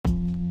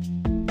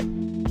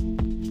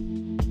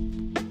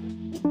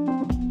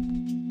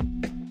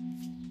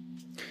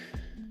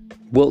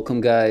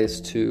Welcome, guys,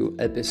 to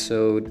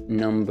episode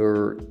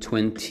number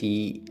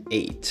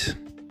 28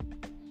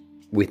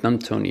 with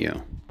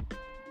Antonio.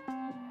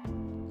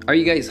 Are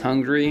you guys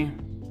hungry?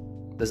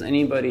 Does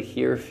anybody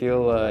here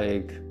feel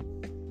like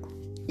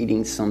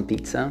eating some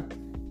pizza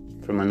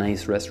from a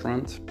nice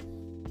restaurant?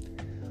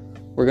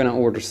 We're gonna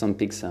order some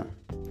pizza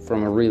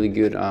from a really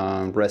good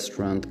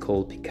restaurant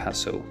called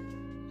Picasso.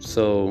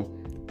 So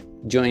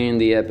join in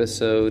the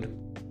episode,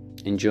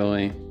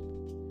 enjoy,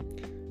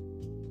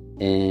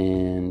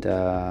 and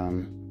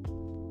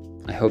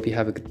I hope you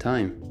have a good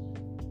time.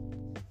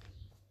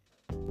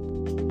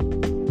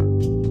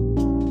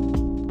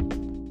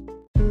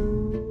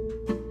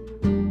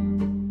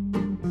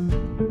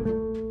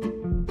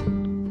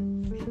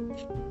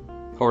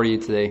 How are you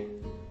today?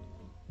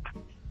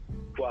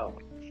 Wow.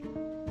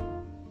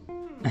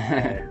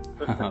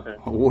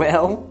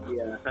 Well.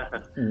 Yeah.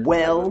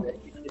 Well.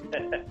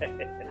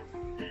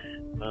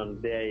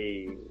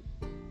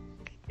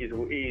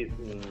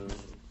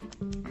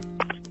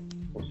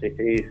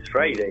 It's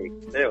Friday.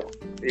 No,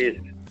 it's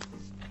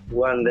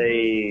one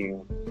day.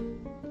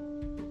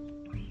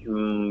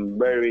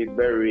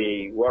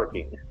 Very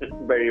working.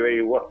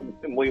 very working.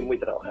 Muy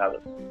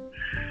trabajado.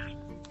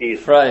 It's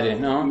Friday,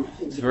 no?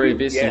 It's very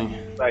busy. Yes,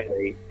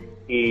 Friday.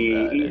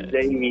 It's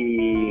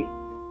day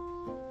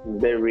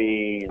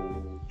very.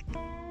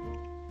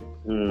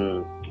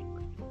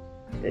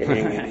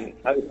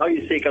 How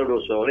you say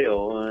caluroso,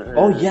 Leo?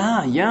 Oh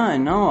yeah,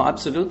 no,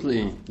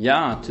 absolutely.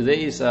 Yeah,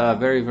 today is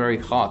very, very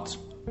hot.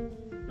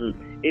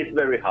 It's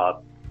very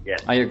hot.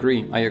 Yes. I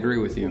agree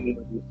with you.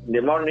 In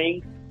the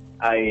morning,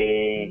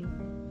 I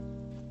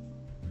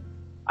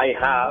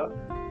have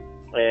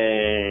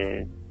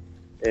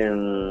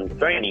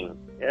training.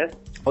 Yes.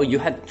 Oh, you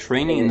had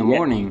training in the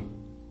morning.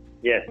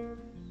 Yes.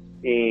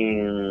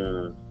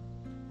 In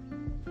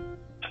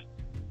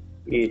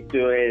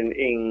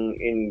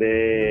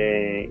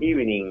the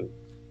evening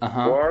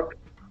work.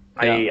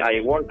 Yeah.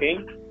 I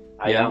working.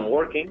 I am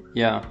working.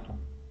 Yeah.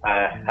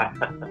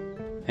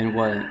 And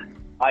what?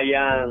 I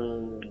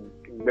am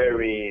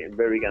very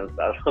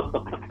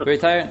cansado. Very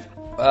tired.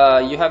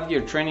 You have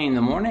your training in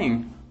the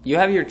morning. You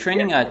have your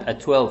training at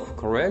 12,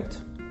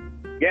 correct?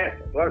 Yes,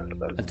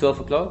 At 12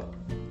 o'clock?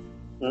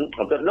 No.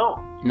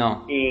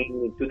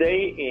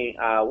 Today in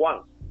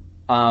 1.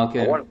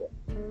 Okay. 1.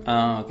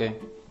 Okay.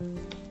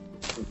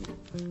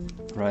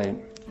 Right.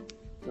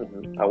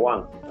 Mm-hmm.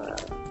 1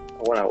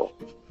 hour.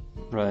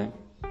 Right.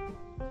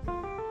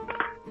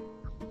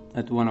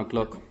 At 1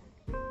 o'clock.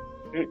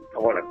 1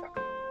 o'clock.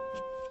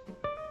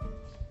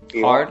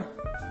 Hard?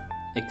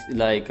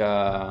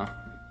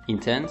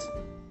 Intense?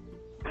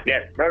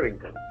 Yes, very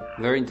intense.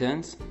 Very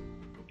intense?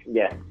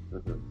 Yes.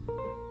 Mm-hmm.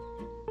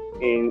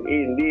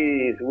 In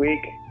this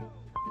week,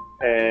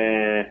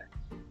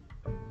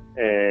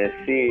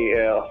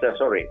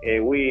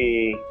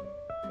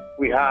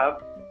 we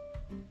have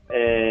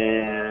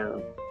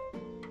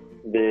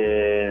the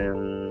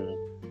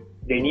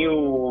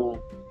new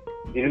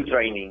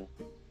training.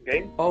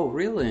 Okay. Oh,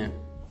 really?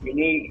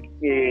 Unique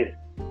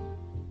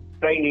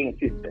training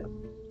system.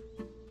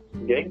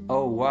 Okay.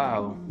 Oh,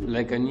 wow!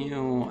 Like a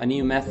new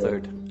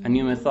method, a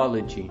new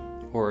methodology,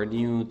 or a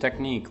new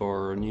technique,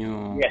 or a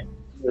new. Yes,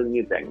 a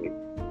new technique.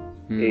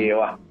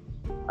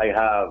 I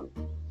have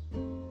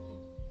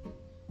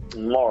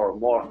more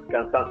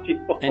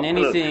cansancio. And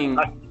anything.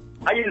 I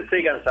didn't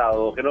say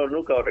cansado, que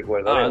nunca lo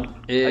recuerdo.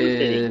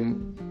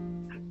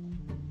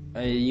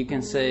 You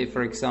can say,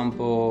 for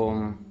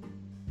example,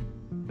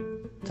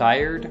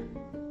 tired.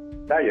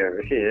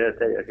 Tired, sí,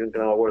 tired. Nunca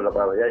me acuerdo la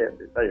palabra.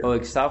 Tired. Oh,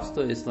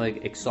 exhausto is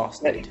like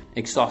exhausted. Yes.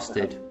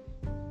 Exhausted.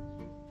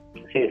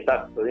 Sí,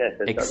 exacto. Yes.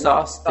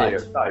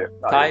 Exhausted. Tired.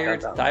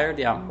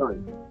 Yeah.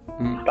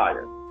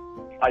 Tired.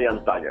 I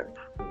am tired.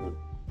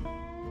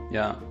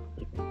 Yeah.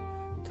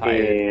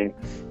 Tired.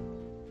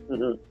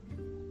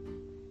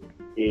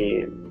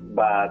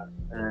 But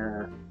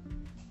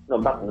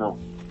no.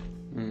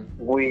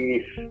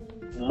 With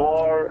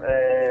more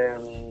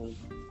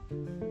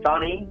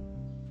sunny,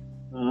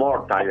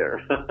 more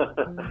tired.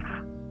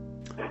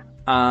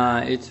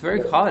 It's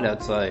very hot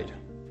outside.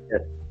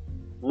 Yes.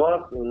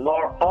 More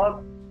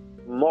hot,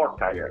 more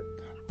tired.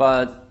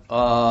 But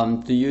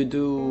do you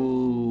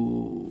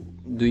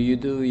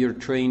do your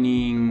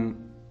training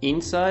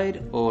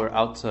inside or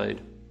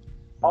outside?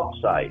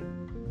 Outside.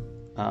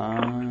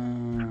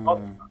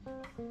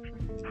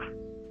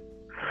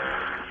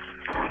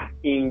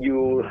 In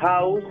your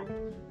house,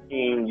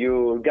 in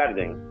your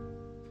garden.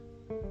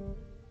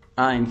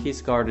 In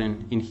his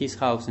garden, in his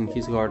house, in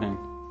his garden.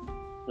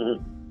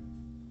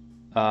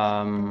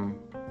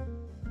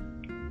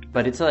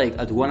 But it's like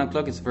at 1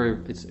 o'clock. It's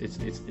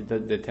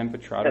the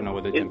temperature. I don't know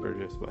what the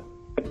temperature is, but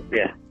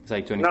yeah, it's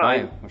like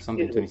 25 or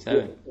something,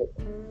 27.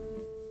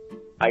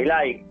 I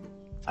like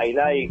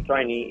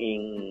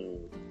training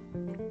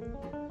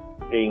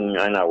in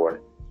an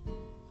hour.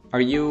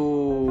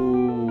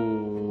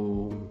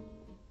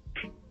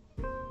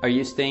 Are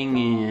you staying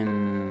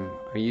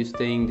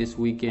this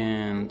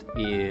weekend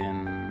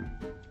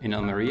in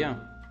Almeria?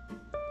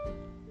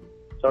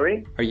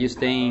 Sorry? Are you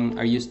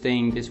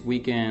staying this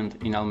weekend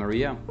in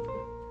Almeria?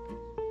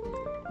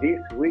 This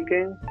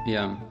weekend?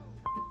 Yeah.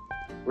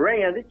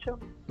 Rain, has dicho?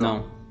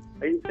 No.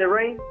 Is it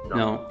rain?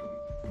 No.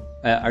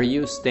 Are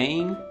you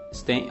staying?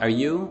 Are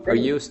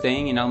you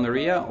staying in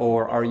Almeria,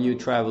 or are you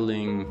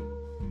traveling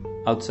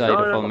outside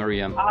of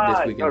Almeria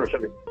this weekend?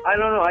 Sorry. I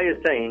don't know. I am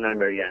staying in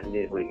Almeria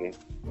this weekend.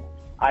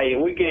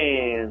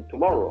 Weekend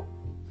tomorrow.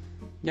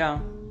 Yeah.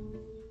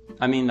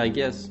 I mean, like,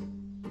 yes.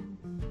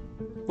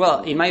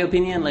 Well, in my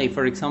opinion, like,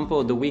 for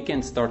example, the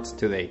weekend starts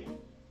today.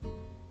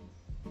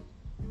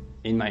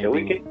 In my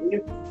opinion.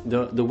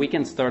 Weekend? The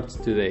weekend starts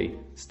today.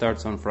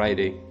 Starts on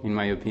Friday, in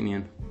my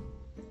opinion.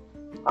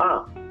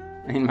 Ah.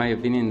 In my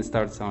opinion, it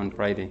starts on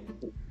Friday.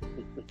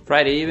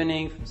 Friday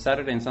evening,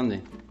 Saturday and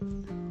Sunday.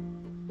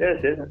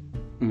 Yes.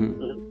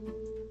 Mm-hmm.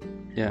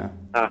 Yeah.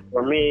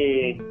 For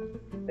me,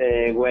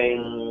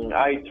 when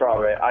I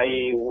travel,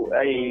 I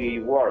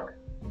work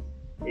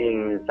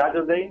in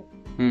Saturday.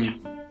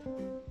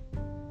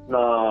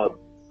 Not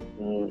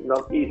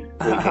East.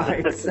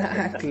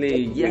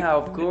 Exactly. Yeah,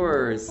 of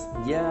course.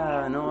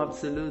 Yeah. No,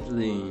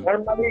 absolutely.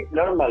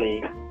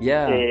 Normally.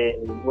 Yeah.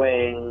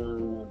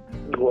 When.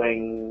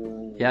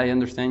 Yeah, I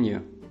understand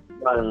you.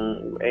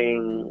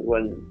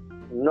 When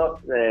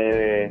not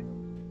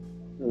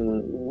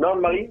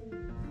normally,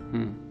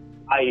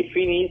 I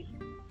finish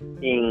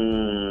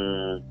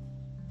in.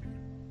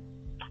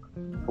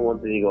 ¿Cómo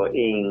te digo?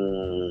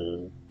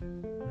 In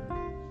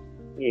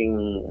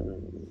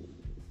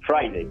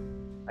Friday.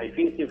 I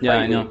finish in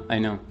Friday. Yeah, I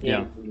know.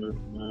 Yeah.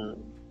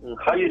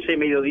 How you say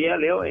mediodía,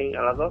 Leo? A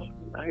las 2?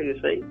 How you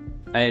say?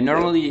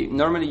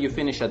 Normally you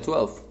finish at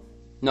 12.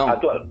 No.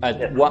 At 12.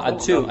 At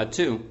 2. At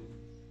 2.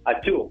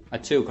 At 2.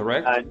 At 2,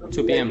 correct?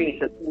 2 p.m. I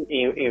finish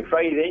in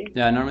Friday.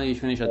 Yeah, normally you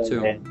finish at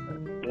 2.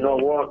 No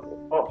work.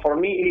 For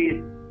me,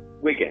 it's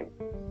weekend.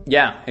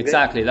 Yeah,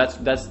 exactly. That's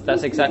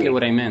exactly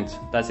what I meant.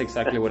 That's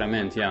exactly what I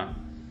meant. Yeah.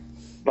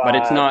 But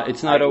it's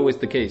not always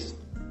the case.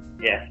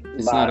 Yes.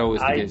 It's not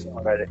always the case.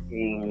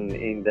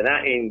 In the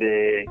night,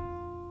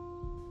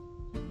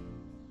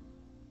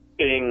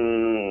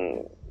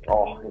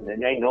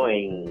 no,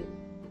 in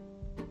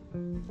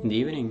the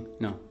evening,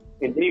 no.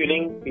 In the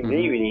evening,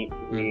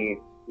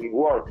 we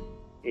work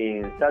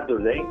in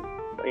Saturday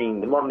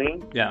in the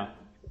morning. Yeah.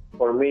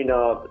 For me,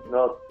 not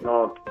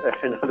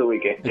the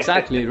weekend.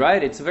 Exactly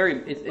right. It's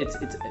like it's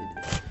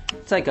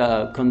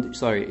a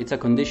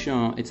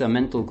condition. It's a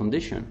mental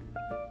condition.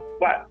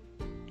 What?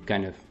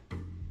 Kind of.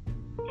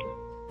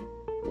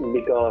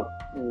 Because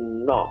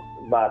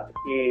but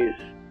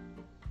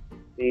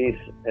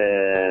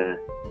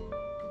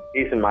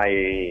is my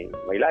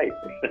life.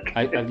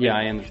 I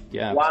understand.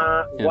 Yeah.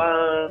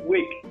 One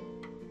week.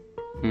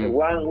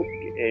 1 week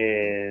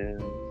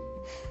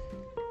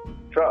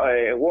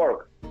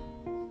work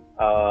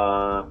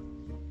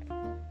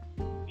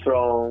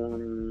from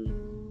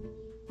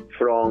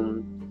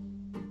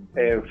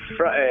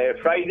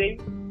Friday.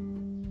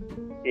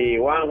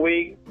 1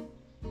 week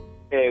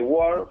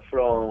work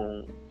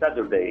from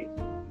Saturday.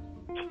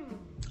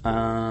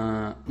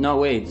 No,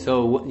 wait.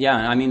 So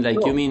yeah, I mean,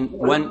 like, you mean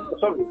when?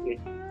 Sorry,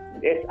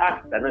 it's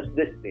hasta, no es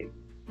desde.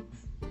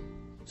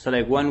 So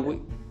like 1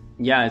 week.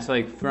 Yeah, it's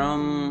like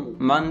from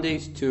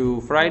Mondays to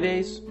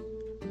Fridays.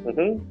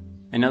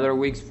 And other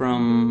weeks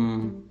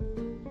from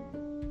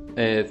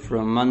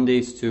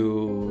Mondays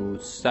to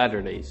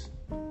Saturdays.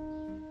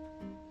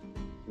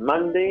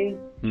 Monday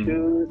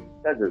to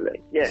Saturday.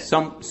 Yes.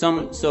 Some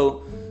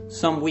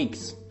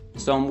weeks,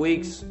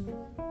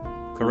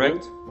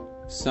 correct?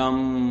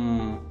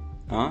 Some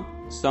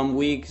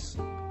weeks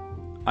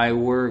I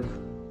work.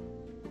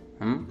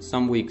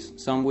 Some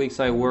weeks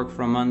I work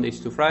from Mondays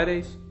to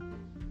Fridays.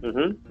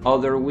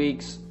 Other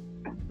weeks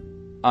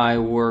I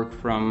work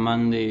from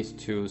Mondays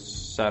to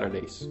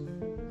Saturdays.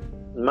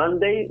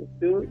 Monday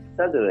to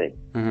Saturday.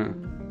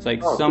 It's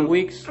like some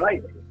weeks.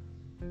 Friday.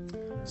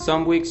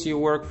 Some weeks you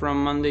work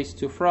from Mondays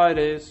to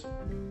Fridays.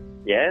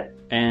 Yes.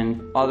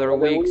 And other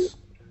weeks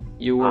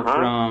you work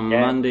from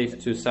Mondays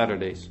to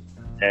Saturdays.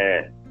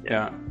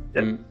 Yeah.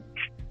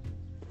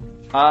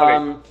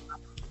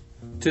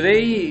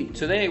 Today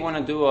I want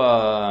to do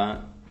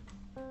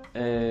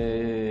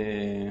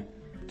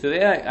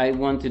Today I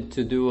wanted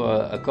to do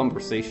a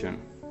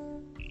conversation.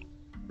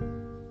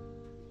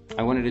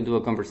 I wanted to do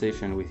a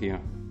conversation with you.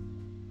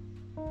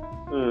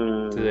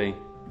 Today.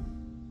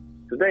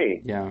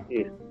 Today? Yeah.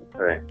 Yes.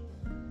 Correct.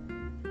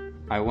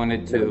 I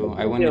wanted to.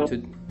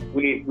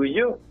 With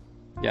you?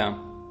 Yeah.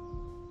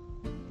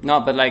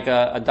 No, but like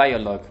a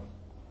dialogue.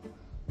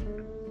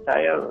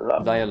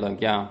 Dialogue,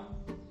 yeah.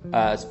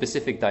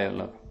 Specific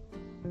dialogue.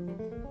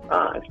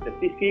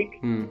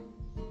 Specific.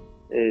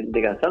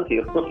 De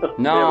cansancio.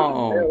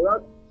 No.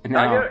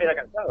 Tired era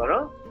cansado,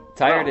 ¿no?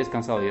 Tired is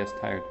cansado, yes,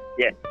 tired.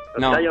 Yes.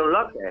 No. No.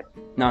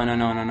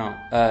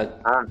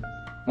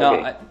 No,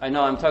 okay. I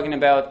know. I'm talking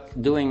about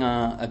doing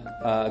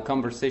a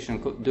conversation,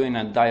 doing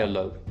a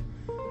dialogue.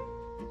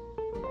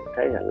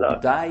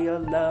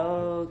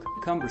 Dialogue,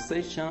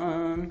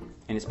 conversation.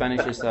 In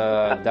Spanish, it's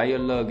a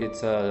dialogue.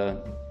 It's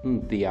a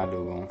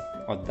diálogo.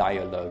 or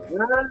dialogue.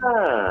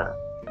 Ah,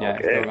 Yeah,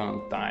 okay.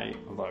 eslogan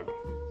dialogue.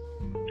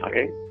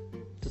 Okay.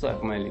 Tú sabes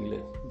cómo es el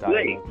inglés.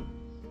 Today.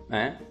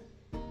 ¿Eh?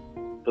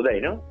 Today,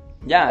 no?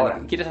 Ya, Ahora.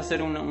 ¿quieres hacer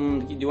do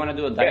you want to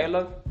do a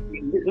dialogue?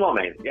 In this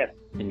moment, yes.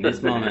 In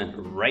this moment,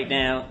 right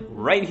now,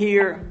 right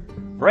here,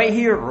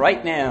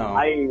 right now.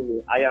 I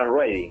am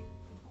ready.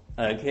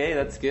 Okay,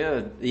 that's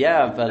good.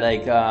 Yeah, but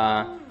like,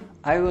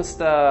 I was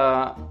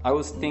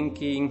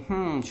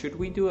thinking, should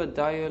we do a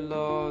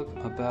dialogue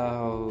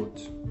about?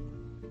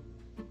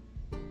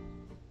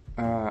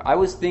 I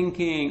was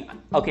thinking,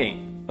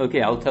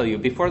 okay, I'll tell you.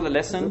 Before the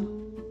lesson,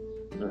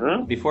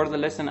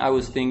 I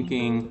was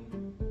thinking,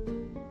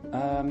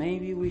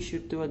 maybe we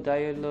should do a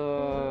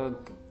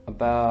dialogue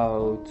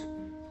about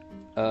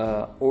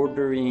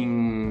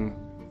ordering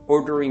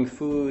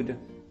food.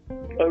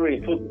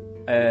 Ordering food.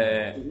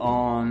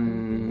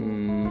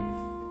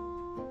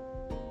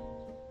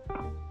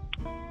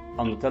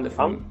 On the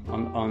telephone,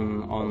 on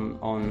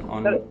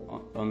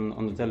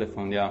the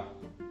telephone, yeah.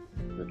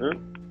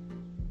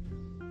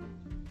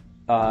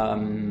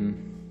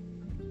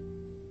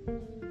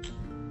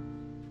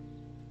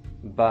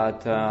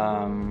 But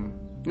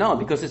no,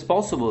 because it's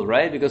possible,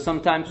 right? Because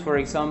sometimes, for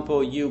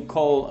example, you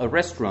call a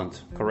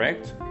restaurant,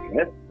 correct?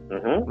 Yes.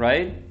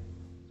 Right?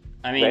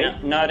 I mean,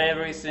 Right. not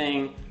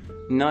everything.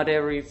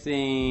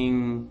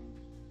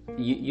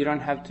 You don't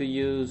have to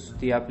use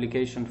the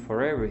application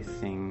for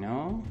everything,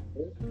 no?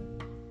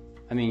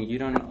 I mean, you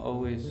don't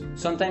always.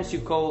 Sometimes you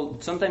call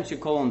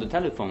on the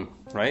telephone,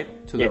 right,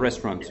 to the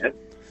restaurant. Yes.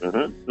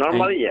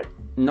 Normally, yes.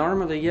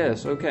 Normally,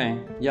 yes. Okay.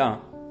 Yeah.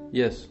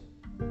 Yes.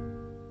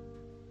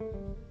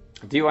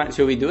 Do you want?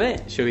 Should we do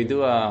it? Should we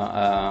do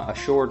a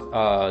short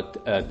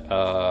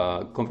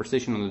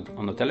conversation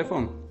on the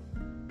telephone?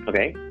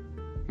 Okay.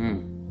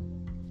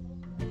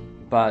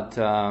 But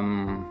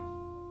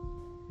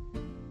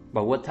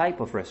what type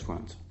of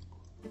restaurant?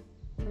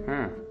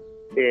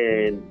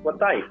 What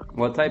type?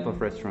 What type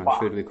of restaurant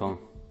should we call?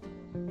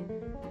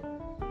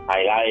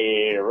 I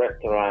like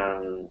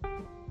restaurant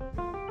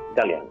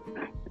Italian.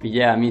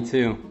 Yeah, me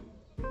too.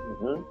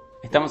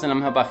 Estamos en la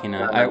misma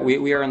página.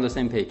 We are on the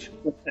same page.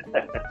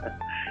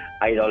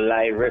 I don't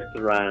like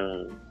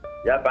restaurant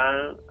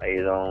Japan. I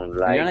don't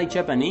like. You don't like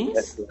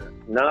Japanese?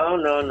 No.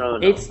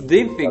 It's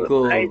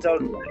difficult. I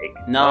don't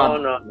like. No.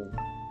 No.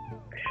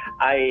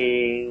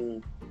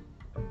 I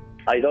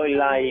don't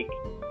like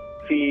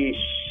fish.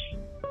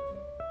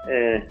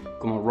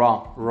 Como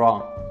raw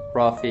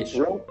fish.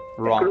 Raw?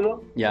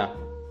 Crudo? Yeah.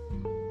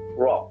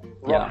 Raw.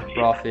 Yeah,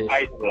 raw fish.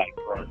 I don't like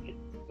raw fish.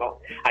 No,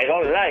 I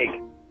don't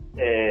like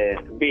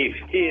beef.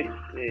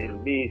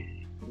 Beef.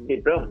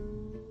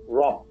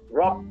 Raw.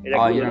 Oh,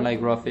 you don't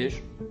like raw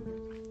fish?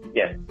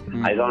 Yes.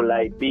 I don't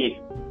like beef.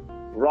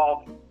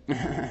 Raw.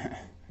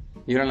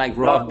 You don't like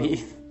raw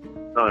beef?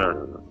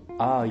 No.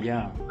 Oh,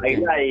 yeah. I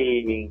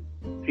like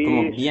fish.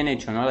 Como bien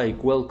hecho, ¿no?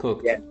 Like well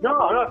cooked. Yeah. No,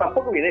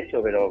 tampoco bien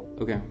hecho, pero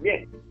Okay.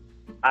 bien.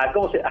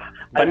 ¿Cómo se?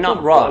 But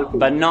not raw.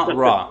 Not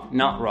raw.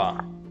 Not raw.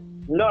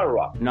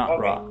 Not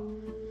Okay. raw.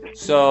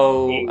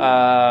 So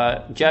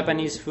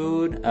Japanese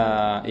food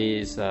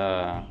is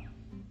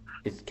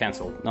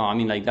cancelled. No, I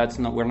mean like that's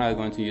not. We're not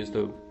going to use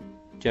the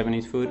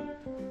Japanese food.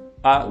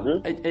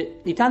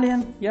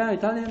 Italian, yeah,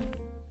 Italian.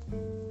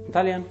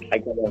 I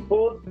got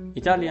food.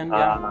 Italian,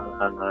 yeah.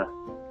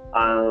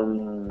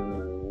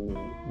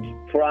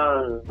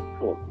 France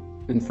food.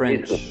 In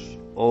French. It's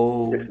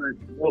Oh. The French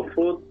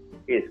food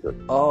is good.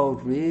 Oh,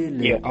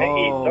 really? Yeah,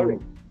 Oh. sorry.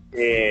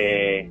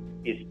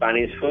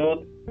 Spanish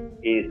food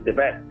is the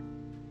best.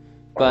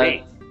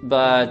 But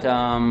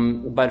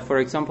for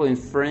example, in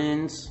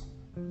France,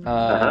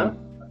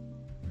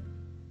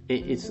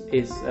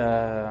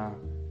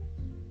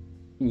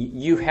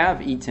 you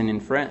have eaten in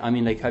France. I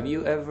mean, like, have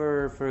you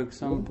ever, for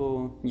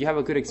example, you have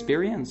a good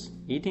experience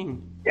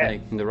eating,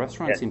 like in the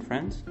restaurants in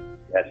France?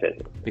 That's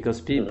it. Because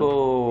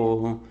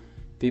people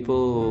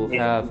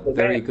have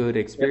very good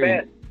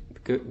experience,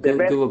 good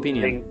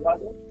opinion.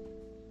 Lenguado,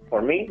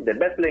 for me, the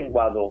best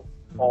lenguado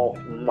of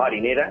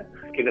marinera,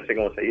 que no sé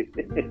cómo se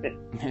dice.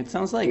 It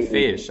sounds like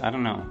fish. I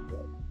don't know.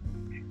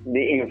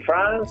 In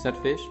France, Is that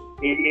fish?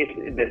 it is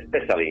the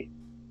specialty.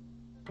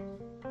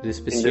 The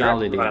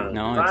speciality. restaurant,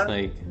 No, France, it's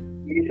like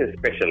it is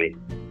especially.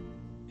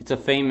 it's a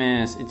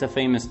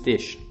famous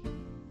dish.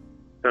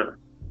 Huh.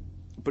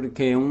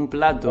 Porque un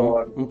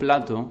plato,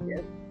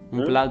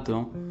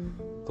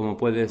 como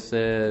puede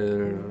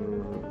ser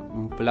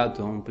un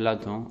plato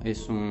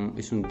es un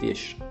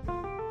dish.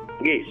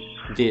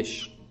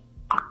 Dish.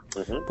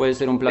 Puede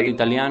ser un plato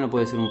italiano,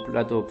 puede ser un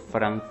plato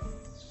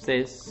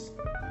francés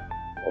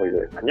O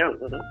de español.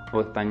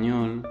 o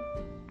español,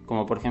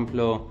 como por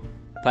ejemplo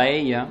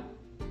paella.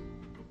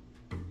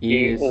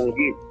 Y Is un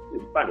guis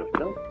Spanish,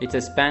 ¿no? it's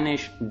a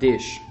Spanish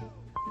dish.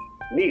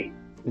 Dish.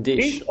 Dish.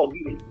 Dish o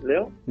guis,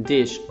 Leo?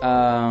 Dish.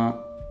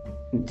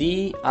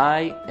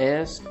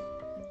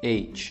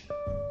 D-I-S-H.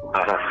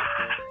 Ajá.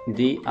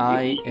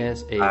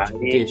 D-I-S-H.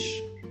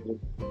 Dish.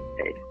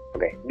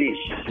 Okay, dish.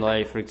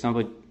 Like, for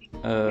example,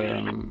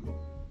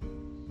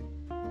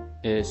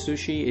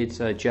 sushi, it's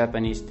a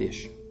Japanese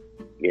dish.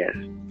 Yes.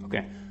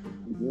 Okay.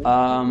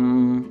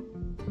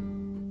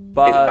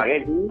 But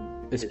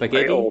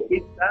Spaghetti or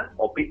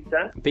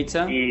pizza.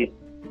 Pizza.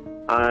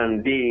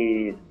 And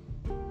this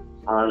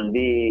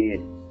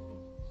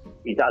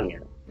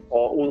Italian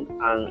or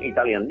an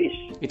Italian dish.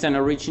 It's an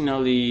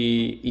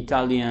originally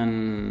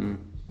Italian.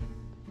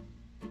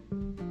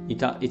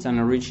 It's an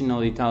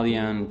original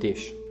Italian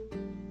dish,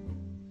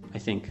 I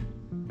think.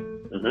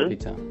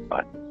 Pizza.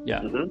 Right.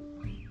 Yeah.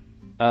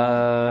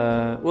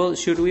 Well,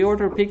 should we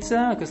order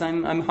pizza? Because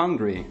I'm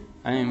hungry.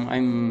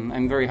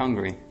 I'm very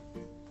hungry.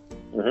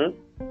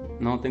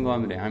 No tengo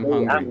hambre. I'm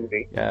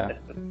hungry. Yeah.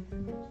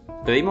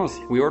 Pedimos.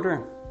 We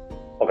order.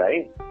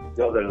 Okay.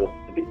 Yo order the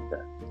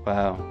pizza.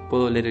 Wow.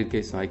 Puedo oler el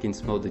queso. I can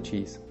smell the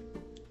cheese.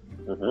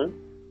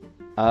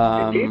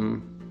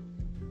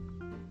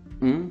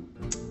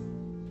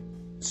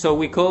 So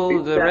we call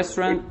Pizza, the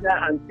restaurant. Pizza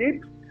and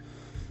chips.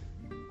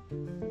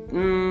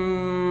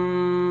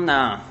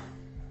 Nah.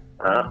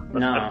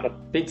 No.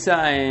 Pizza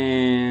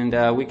and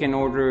we can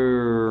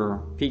order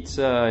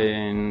pizza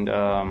and.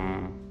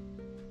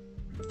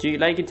 Do you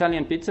like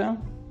Italian pizza?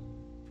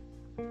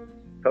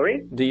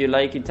 Sorry? Do you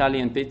like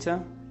Italian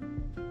pizza?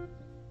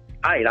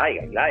 I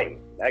like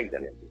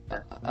Italian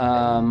pizza.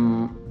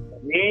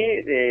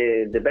 Me,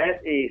 the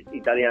best is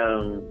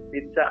Italian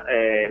pizza,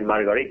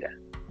 margarita.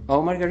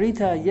 Oh,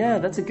 margarita, yeah,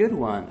 that's a good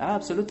one.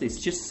 Absolutely, it's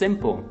just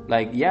simple.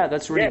 Like, yeah,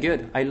 that's really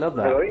good. I love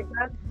that.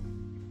 Margarita.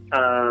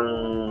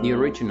 The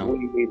original.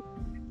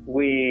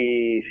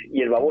 With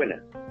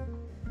hierbabuena.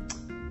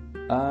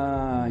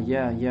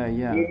 Yeah.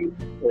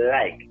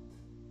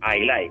 I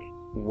like.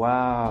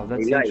 Wow,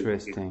 that's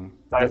interesting.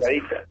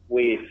 Margarita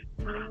with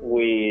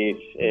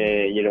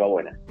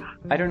hierbabuena.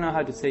 I don't know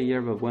how to say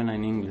hierba buena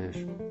in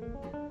English.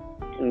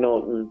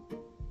 No.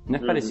 No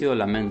es parecido a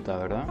la menta,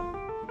 ¿verdad?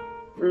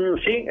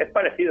 Sí, es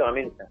parecido a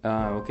menta.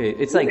 Okay.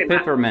 It's like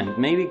peppermint.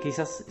 Maybe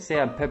quizás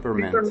sea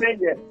peppermint.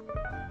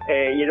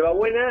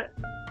 Hierbabuena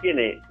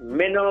tiene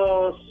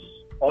menos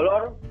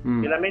olor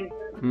que la menta,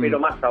 pero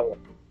más sabor.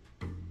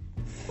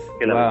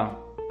 Que la menta.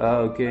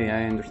 Okay,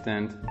 I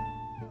understand.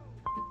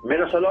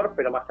 Menos olor,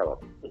 pero más sabor.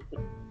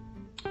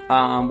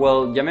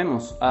 Well,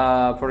 llamemos.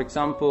 For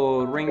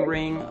example, ring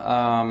ring.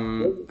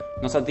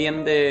 Nos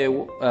atiende.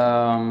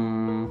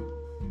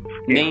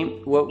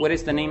 Name. What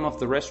is the name of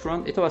the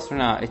restaurant? Esto va a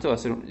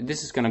ser.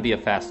 This is gonna be a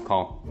fast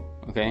call.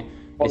 Okay.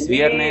 Es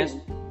viernes.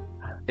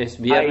 It's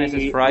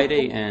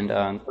Friday, and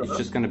it's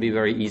just gonna be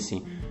very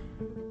easy.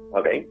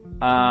 Okay.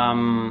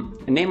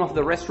 Name of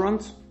the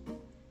restaurant?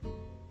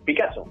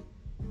 Picasso.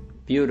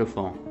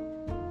 Beautiful.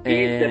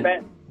 It's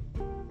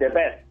the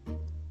best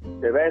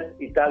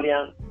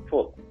Italian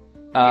food.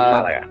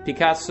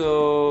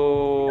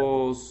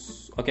 Picasso's.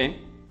 Okay.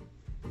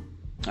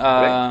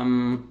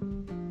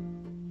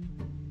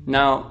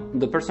 Now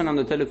the person on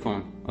the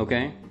telephone.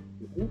 Okay.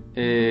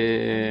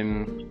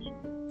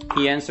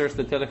 He answers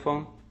the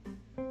telephone.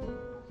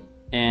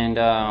 And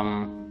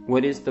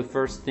what is the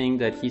first thing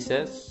that he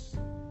says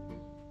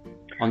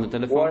on the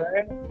telephone?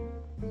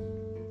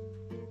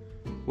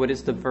 What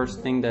is the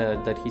first thing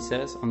that he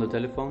says on the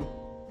telephone?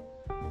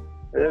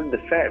 The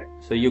first.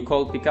 So you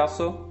call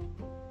Picasso.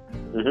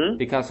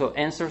 Picasso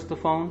answers the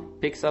phone,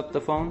 picks up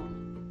the phone.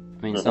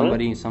 I mean,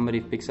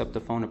 somebody picks up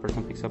the phone. A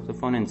person picks up the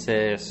phone and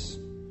says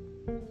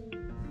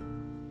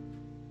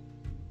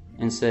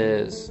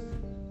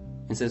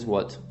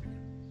what?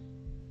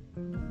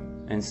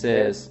 And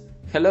says,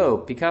 "Hello,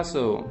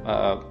 Picasso.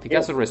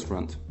 Picasso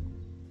restaurant."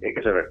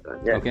 Picasso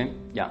restaurant. Yeah. Okay.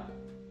 Yeah.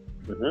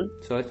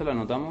 So esto lo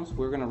anotamos.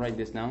 We're gonna write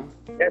this down.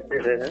 Yes.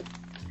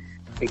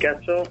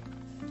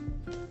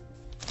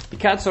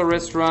 Picasso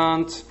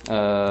restaurant.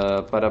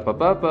 How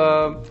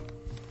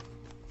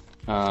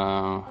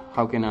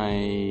can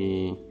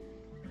I?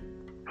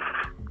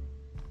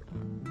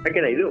 What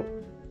can I do?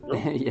 No?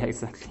 Yeah,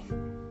 exactly.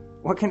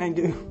 What can I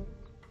do?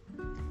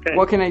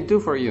 What can I do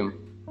for you?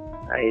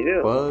 I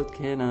do. What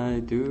can I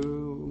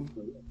do?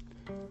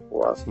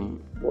 What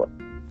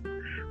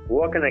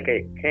can I do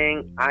for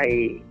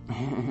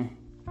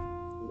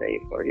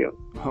you?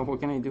 What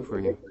can I do for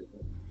you?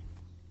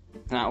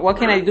 Now, what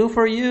can I do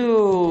for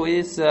you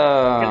is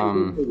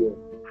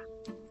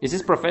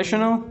this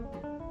professional?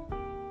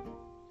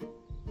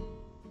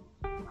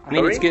 I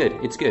mean, Sorry?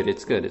 It's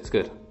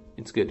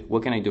good.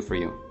 What can I do for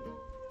you?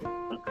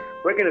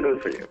 What can I do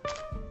for you?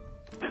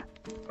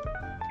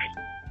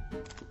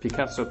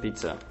 Picasso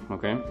pizza,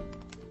 okay?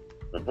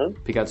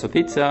 Picasso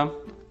pizza.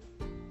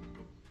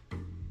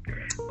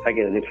 What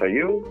can I do for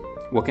you?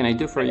 What can I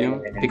do for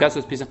you?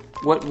 Picasso's pizza.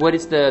 What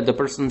is the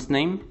person's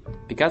name?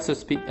 Picasso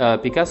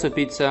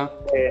pizza.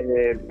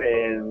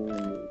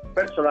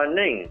 Personal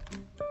name.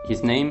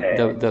 His name.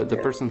 The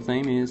person's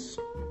name is.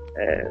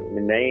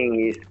 The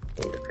name is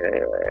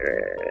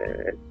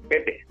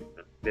Pepe.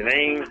 The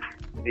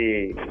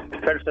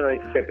person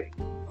is Pepe.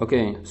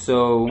 Okay,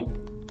 so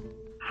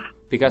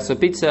Picasso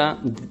pizza.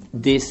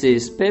 This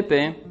is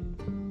Pepe.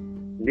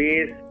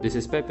 This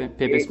is Pepe.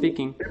 Pepe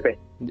speaking. Pepe.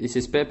 This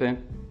is Pepe.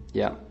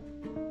 Yeah.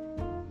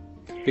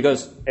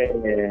 Because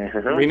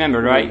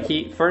remember, right?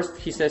 He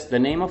says the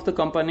name of the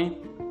company,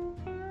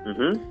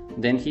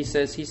 Then he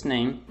says his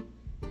name.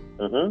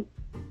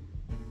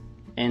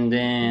 And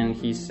then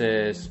he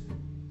says,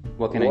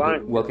 what can I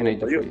do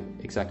for you?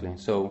 Exactly.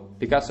 So,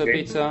 Picasso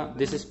Pizza,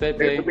 this is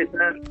Pepe.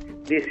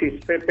 This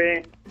is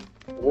Pepe.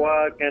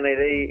 What can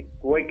I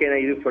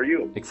do for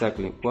you?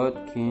 Exactly. What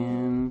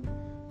can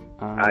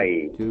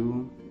I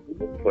do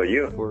for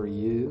you?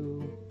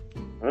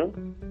 What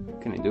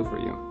can I do for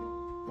you?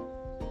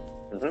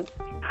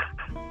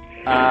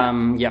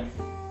 Yeah.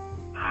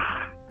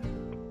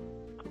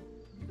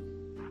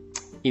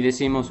 Y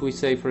decimos, we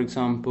say, for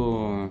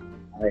example,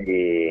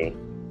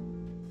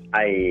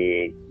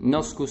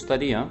 nos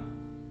gustaría.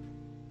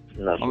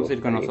 Vamos a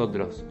ir con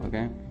nosotros, ¿ok?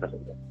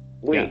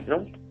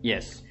 ¿no?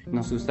 Yes.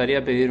 Nos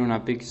gustaría pedir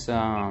una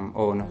pizza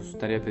o nos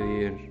gustaría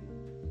pedir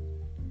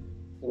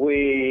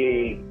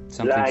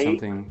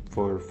something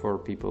for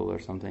 4 people or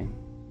something.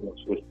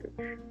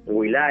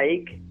 We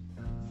like.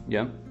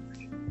 Yeah.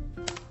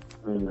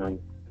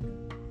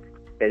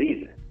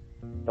 Pedir,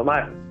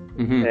 tomar.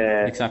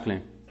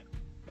 Exactly.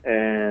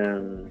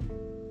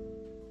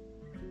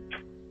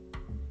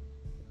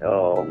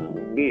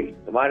 Give,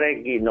 tomar,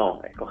 give,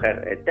 no,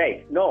 escoger,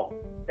 take, no,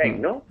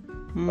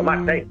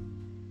 tomar, take,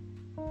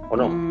 o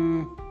no,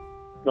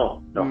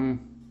 no.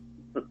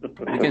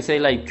 You can say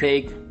like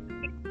take,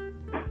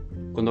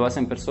 cuando vas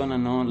en persona,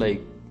 no,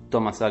 like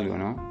tomas algo,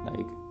 ¿no?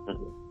 Like,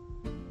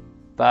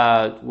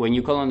 but when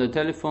you call on the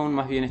telephone,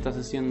 más bien estás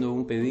haciendo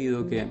un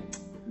pedido que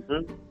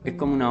es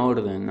como una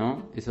orden,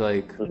 ¿no? It's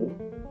like,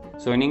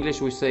 so in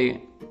English we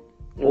say,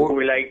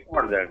 we like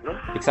order, no?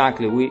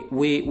 Exactly. We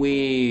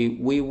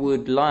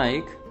would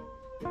like.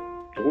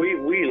 We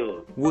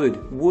will. Would.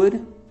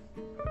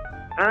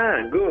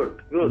 Ah,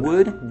 good.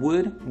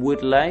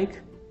 Would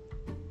like.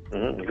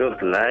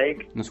 Good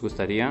like. Nos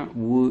gustaría.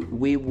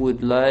 We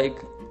would like.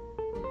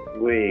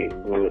 We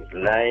would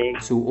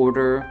like to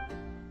order.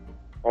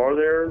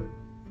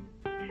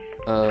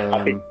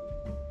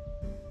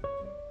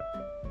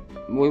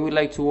 We would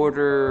like to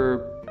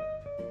order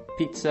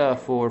pizza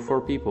for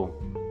 4 people.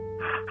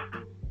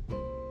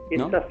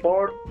 Pizza no?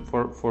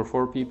 For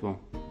 4 people.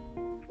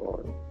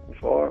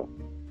 For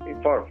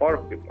 4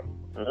 people.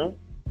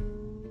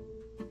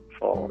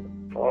 For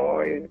 4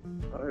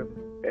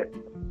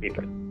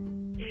 people.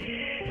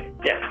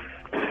 Yeah.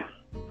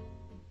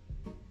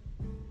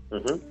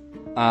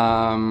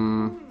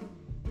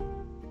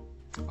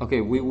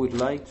 Okay, we would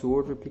like to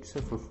order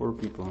pizza for 4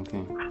 people.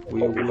 Okay.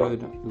 We would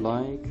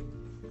like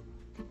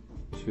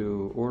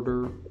to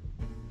order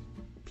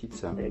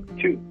pizza.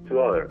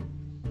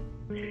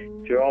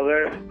 To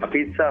order a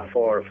pizza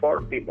for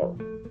 4 people.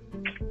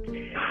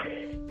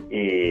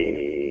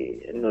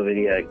 Y no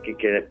diría qué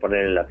quieres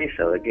poner en la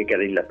pizza o de qué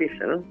queréis la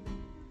pizza, ¿no?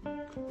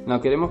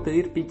 No, queremos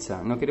pedir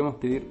pizza, no queremos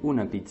pedir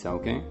una pizza,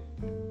 ¿ok?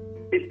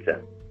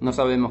 Pizza. No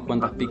sabemos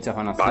cuántas pizzas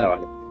van a ser.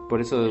 Vale. Por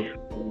eso...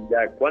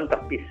 Ya,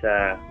 ¿cuántas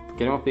pizzas?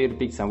 Queremos pedir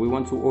pizza. We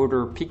want to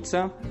order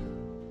pizza.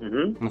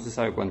 No se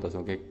sabe cuántas,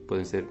 ¿ok?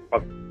 Pueden ser.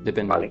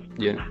 Depende. Vale.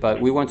 Yeah.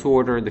 But we want to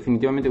order,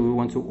 definitivamente we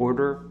want to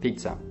order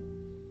pizza.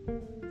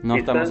 No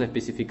pizza? Estamos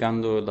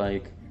especificando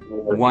like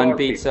 1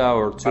 pizza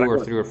or 2 or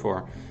 3 or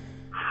 4.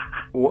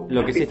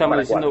 Lo que sí estamos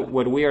diciendo,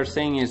 what we are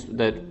saying is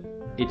that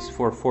it's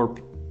for 4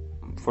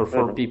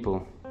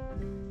 people.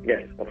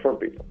 Yes, for 4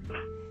 people.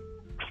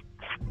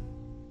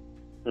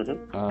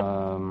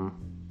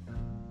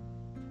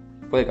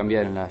 Puede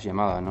cambiar en la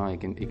llamada, ¿no? It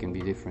can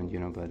be different, you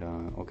know, but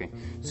okay.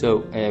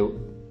 So,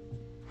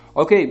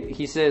 okay,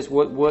 he says,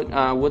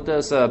 what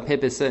does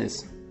Pepe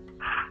says?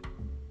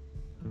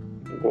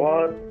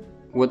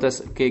 What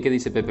does ¿qué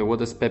dice Pepe? What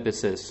does Pepe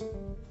says?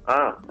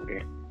 Ah,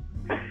 okay.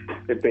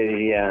 Pepe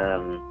diría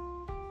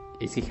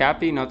is he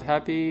happy, not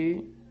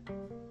happy?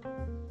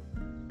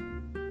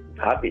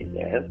 Happy,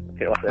 yes.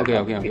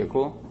 Okay,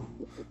 cool.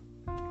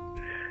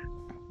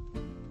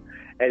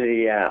 Él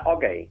diría,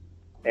 okay.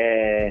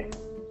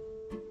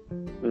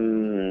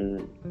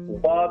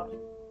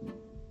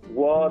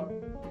 What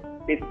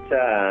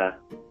pizza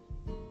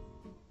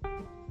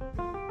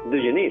do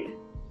you need?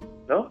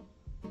 No?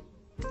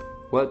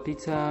 What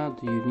pizza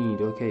do you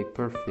need? Okay,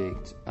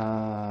 perfect.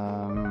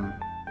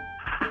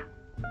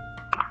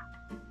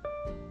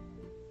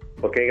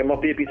 Porque hemos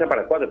pedido pizza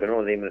para 4, pero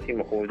no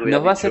decimos como tú.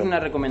 Nos va a hacer una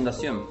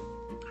recomendación.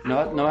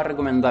 Nos va a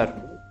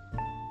recomendar.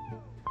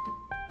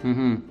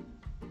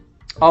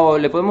 Oh,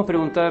 le podemos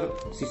preguntar,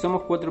 si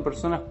somos 4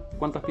 personas,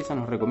 ¿cuántas pizzas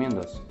nos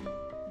recomiendas?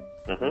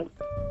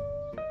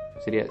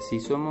 Sería,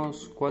 si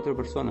somos 4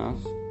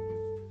 personas...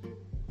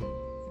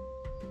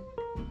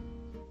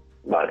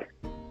 Vale.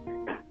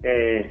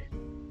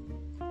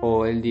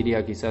 O él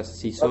diría quizás,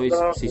 si sois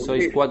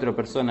 4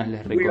 personas,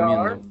 les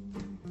recomiendo.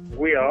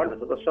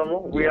 Nosotros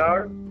somos, we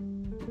are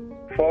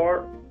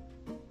 4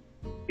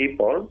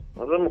 people.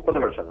 Nosotros somos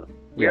 4 personas.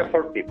 We are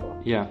 4 people.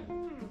 Yeah.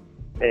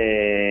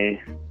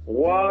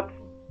 What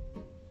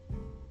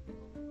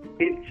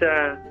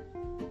pizza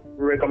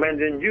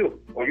recommending you?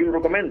 Or you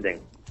recommending?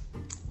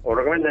 Or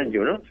recommending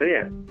you, ¿no?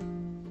 Sería.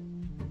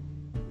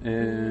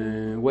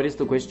 What is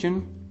the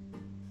question?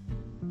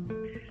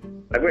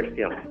 La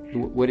cuestión.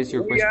 What is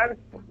your question?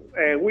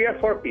 We are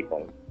 4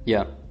 people.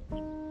 Yeah.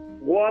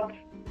 What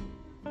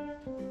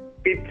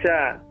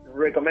pizza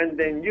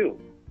recommending you?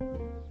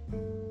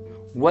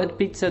 What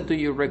pizza do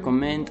you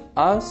recommend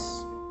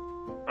us?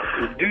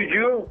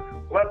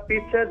 What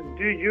pizza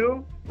do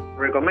you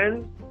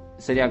recommend?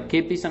 Sería,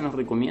 ¿qué pizza nos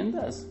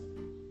recomiendas?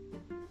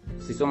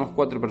 Si somos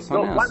 4 No,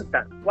 personas.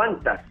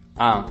 ¿cuántas?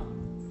 Ah.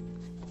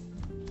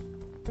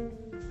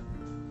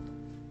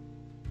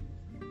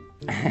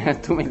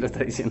 Tú me lo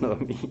estás diciendo a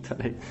mí,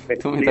 Tarek.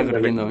 Tú me estás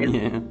corrigiendo a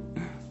mí,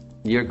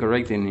 You're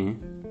correcting me.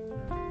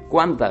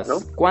 ¿Cuántas? ¿No?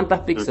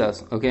 ¿Cuántas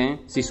pizzas? ¿Ok?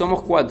 Si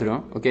somos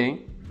 4, ¿ok?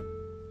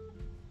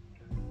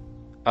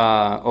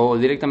 O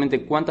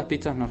directamente, ¿cuántas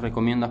pizzas nos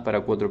recomiendas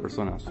para 4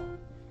 personas?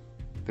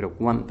 Pero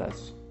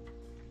 ¿cuántas?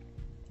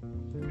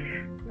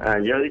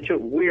 Yo he dicho,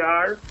 we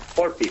are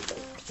 4 people.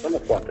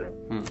 Somos 4.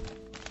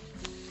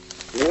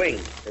 When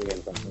sería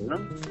entonces, ¿no?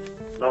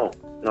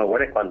 No,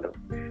 when es cuánto.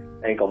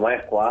 Como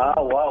es, wow.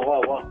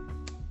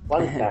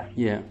 ¿Cuántas?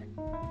 Yeah.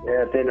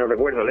 No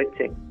recuerdo,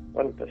 leche.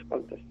 ¿Cuántas?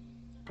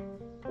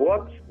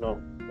 What? No.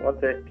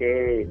 What es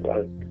que,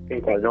 cuál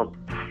no.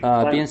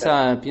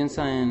 Piensa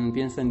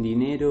en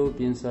dinero,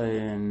 piensa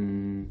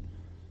en...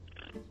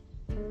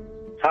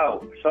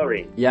 How,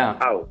 sorry. Yeah.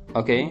 How.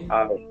 Okay.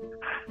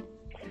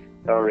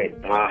 Sorry.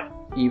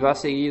 Y va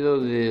seguido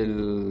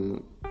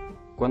del...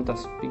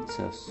 ¿Cuántas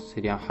pizzas?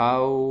 Sería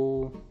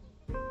how...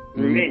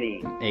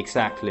 Many.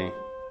 Exactly.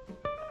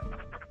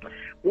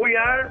 We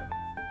are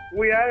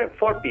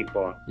 4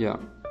 people. Yeah.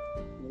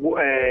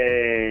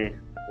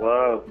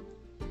 Well,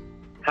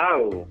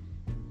 how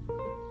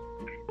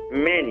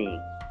many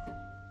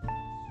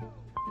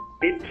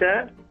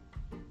pizza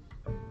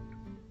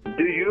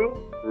do you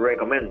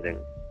recommend?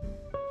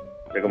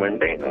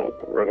 Recommend,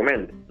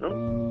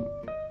 no?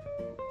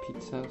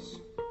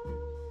 Pizzas.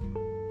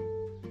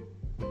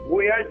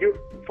 We are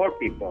 4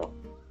 people.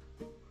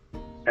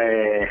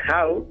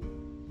 How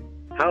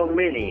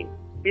many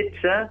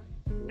pizza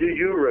do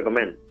you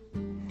recommend?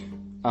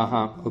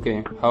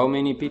 Okay. How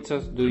many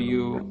pizzas do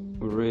you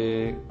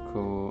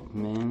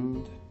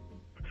recommend?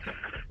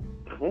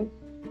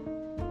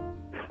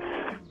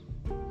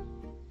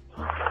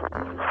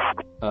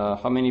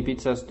 How many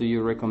pizzas do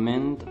you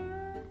recommend?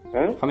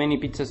 How many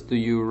pizzas do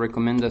you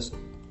recommend us?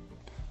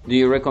 Do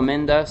you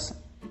recommend us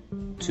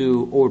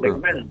to order?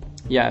 Recommend.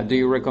 Yeah, do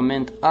you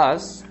recommend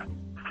us?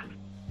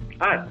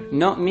 Us.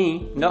 Not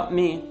me,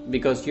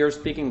 because you're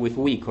speaking with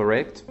we,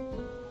 correct?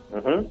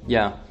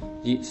 Yeah.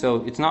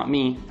 So it's not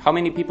me. How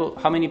many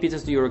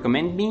pizzas do you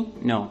recommend me?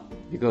 No,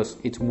 because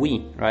it's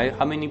we, right?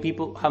 How many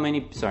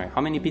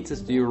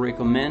pizzas do you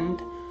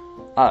recommend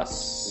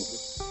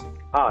us?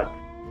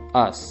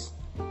 Us.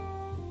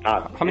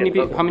 How many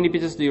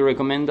pizzas do you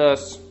recommend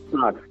us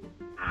Us.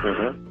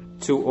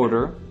 to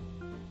order?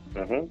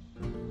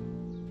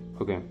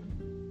 Okay.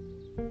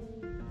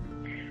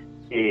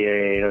 Y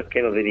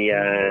 ¿qué nos diría?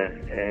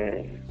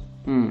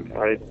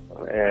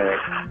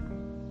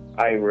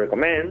 I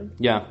recommend.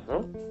 Yeah.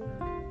 ¿No?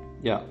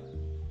 Yeah.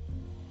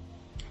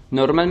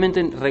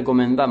 Normalmente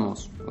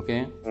recomendamos, ¿ok?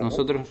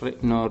 Nosotros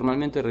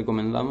normalmente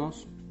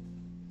recomendamos.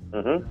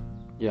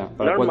 Ya,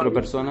 para 4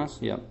 personas,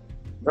 ya.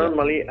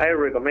 Normally, I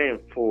recommend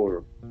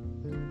for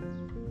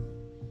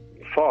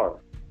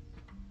 4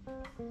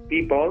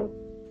 people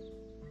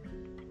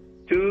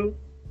 2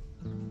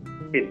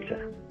 pizza.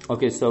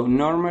 Okay, so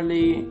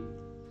normally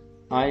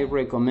I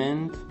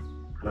recommend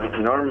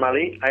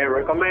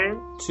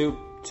 2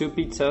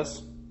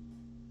 pizzas.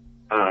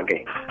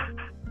 Okay.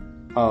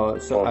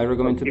 So I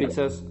recommend 2 people.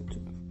 pizzas.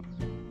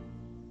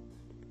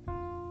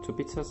 2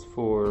 pizzas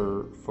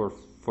for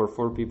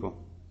 4 people.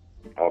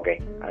 Okay,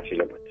 así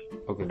lo puedes.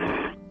 Okay.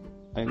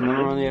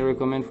 Normally I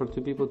recommend for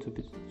 2 people, 2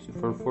 pizzas.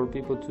 For 4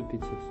 people, 2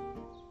 pizzas.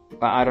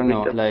 I don't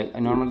know. Like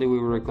normally we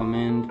would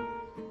recommend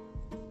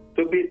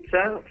 2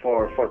 pizza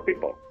for 4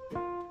 people.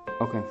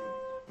 Okay.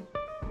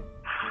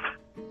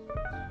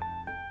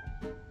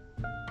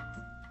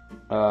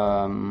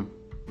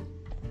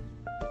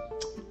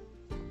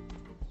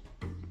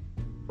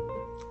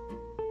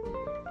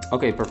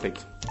 Okay,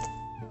 perfect.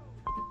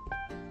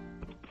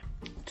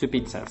 2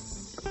 pizzas.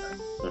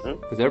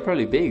 But they're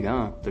probably big,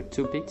 huh? They're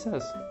 2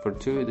 pizzas. For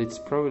 2,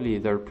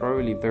 they're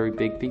probably very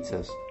big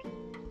pizzas.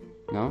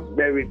 No?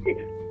 Very big.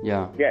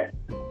 Yeah. Yes.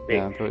 Big.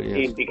 Yeah, probably, yes.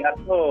 In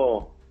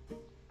Picasso,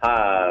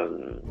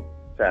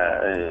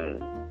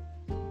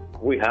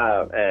 we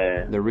have.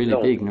 They're really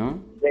big,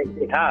 no? They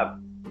have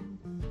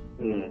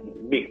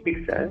big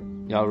pizza.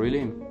 Yeah,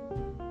 really?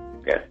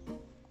 Yes.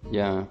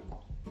 Yeah.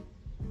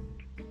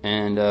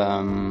 And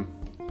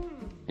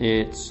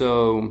it's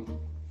so.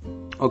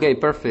 Okay,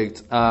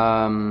 perfect.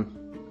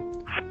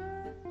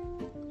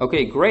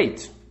 Okay,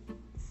 great.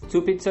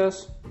 2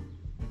 pizzas.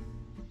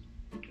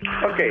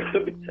 Okay,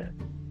 2 pizza.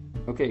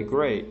 Okay,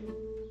 great.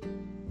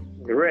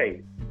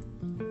 Great.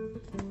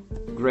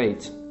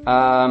 Great.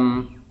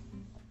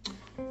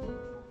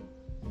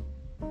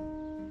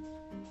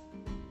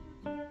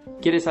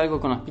 ¿Quieres algo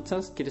con las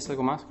pizzas? ¿Quieres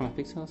algo más con las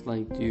pizzas?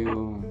 Like, do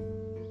you...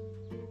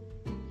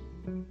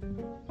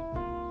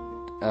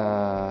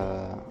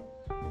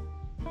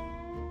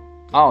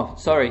 Oh,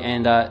 sorry,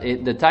 and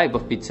the type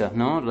of pizza,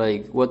 no?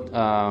 Like, what,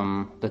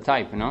 the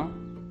type, no?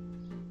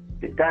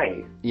 The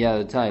time. Yeah,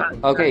 the type.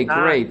 Okay,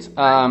 great.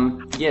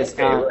 Yes,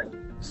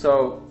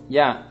 so,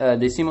 yeah,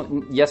 decimos,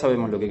 ya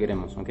sabemos lo que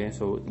queremos, okay?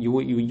 So,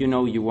 you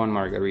know you want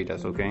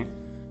margaritas, okay?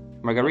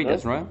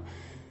 Margaritas, right?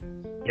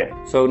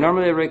 Yeah. So,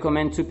 normally I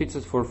recommend 2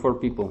 pizzas for 4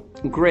 people.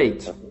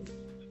 Great.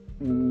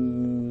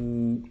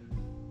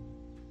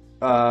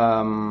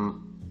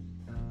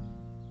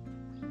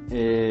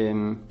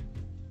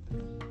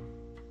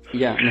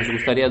 Ya, nos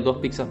gustaría 2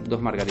 pizzas,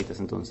 2 margaritas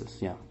entonces,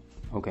 ya.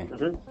 Okay.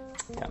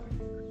 Ya.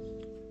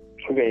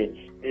 Ok,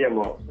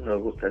 digamos,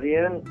 nos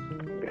gustaría.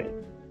 Okay.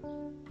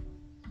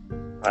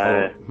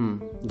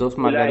 2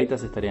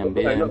 margaritas estarían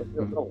bien. No.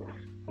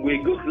 We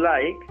would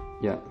like.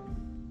 Yeah.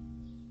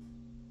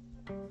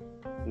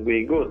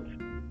 We would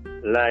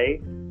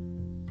like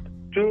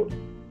 2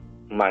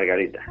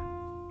 margaritas.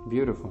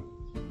 Beautiful.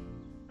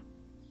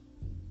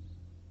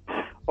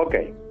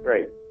 Okay,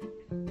 great.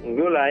 We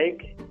would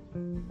like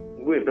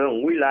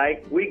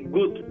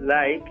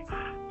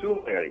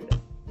 2 margaritas.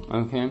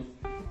 Okay.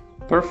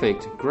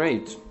 Perfect.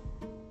 Great.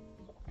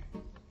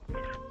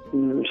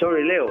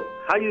 Sorry, Leo.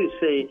 How you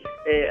say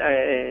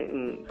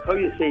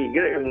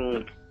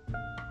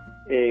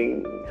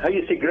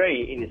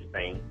gray in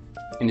Spain?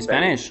 In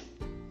Spanish?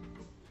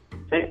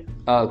 Sí.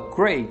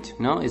 Great,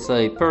 no? It's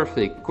like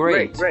perfect.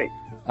 Great. Great.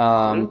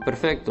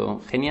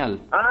 Perfecto. Genial.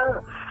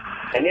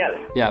 Genial.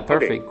 Yeah,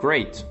 perfect. Okay.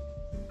 Great.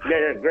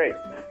 Yeah, great.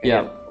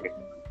 Yeah. Okay.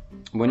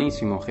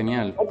 Buenísimo.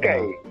 Genial.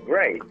 Okay,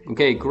 great.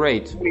 Okay,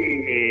 great.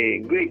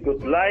 We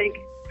would like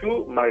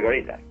 2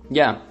 margaritas.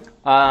 Ya.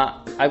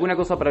 ¿Alguna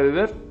cosa para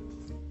beber?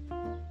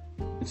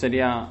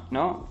 Sería,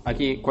 ¿no?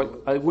 Aquí,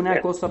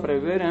 ¿alguna cosa para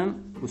beber?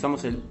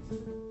 Usamos el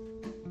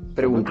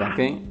pregunta, ¿ok?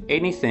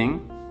 Anything.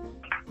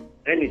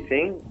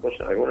 Anything,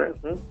 cosa alguna.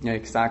 Yeah,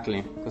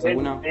 exactly. ¿Cosa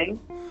alguna?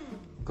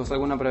 ¿Cosa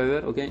alguna para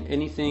beber? ¿Ok?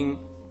 Anything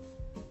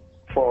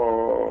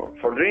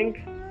For drink.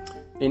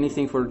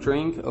 Anything for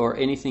drink or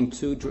anything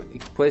to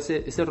drink. Puede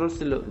ser, ese error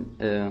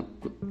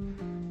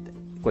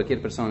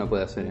cualquier persona lo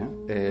puede hacer,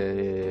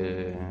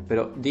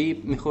 pero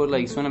di mejor,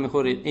 like, suena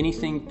mejor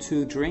anything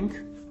to drink.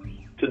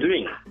 To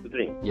drink.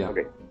 Yeah.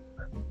 Okay.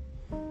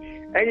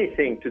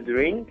 Anything to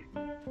drink.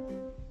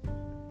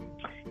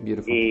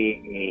 Beautiful.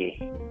 Y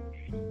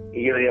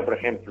yo diría, por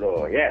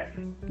ejemplo, yes.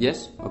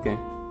 Yes. Okay.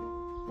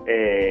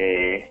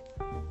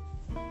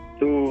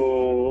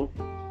 To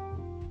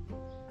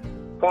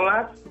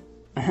colas.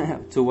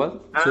 To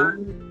what?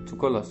 Two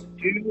colas.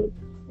 2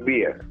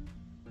 beer.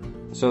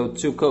 So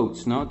 2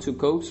 cokes, no? 2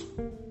 cokes.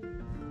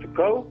 To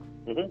Coke.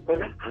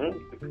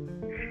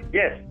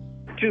 Yes.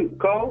 2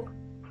 Coke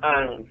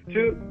and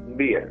 2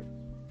 beer.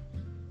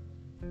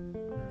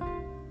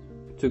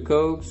 2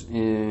 cokes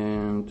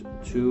and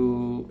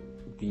 2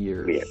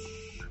 beers. Beer.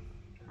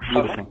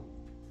 Beautiful.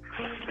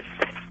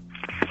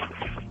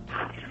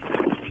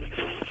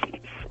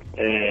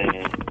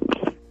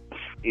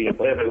 Y le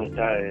podría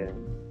preguntar,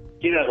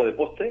 ¿quiere algo de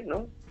postre,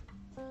 no?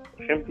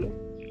 Por ejemplo.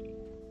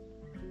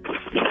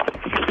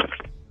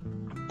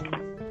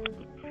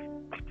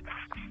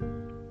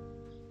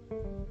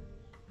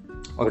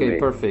 Okay,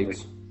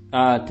 perfect.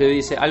 Te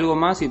dice algo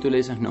más y tú le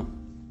dices no.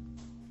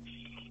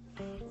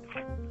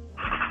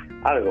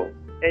 Algo.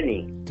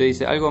 Any. Te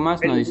dice algo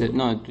más, no dice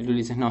no, tú le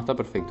dices no, está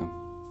perfecto.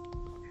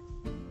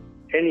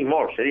 Any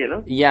more sería,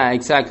 ¿no? Yeah,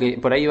 exactly.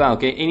 Por ahí va,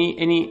 okay.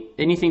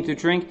 Anything to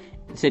drink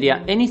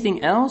sería anything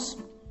else?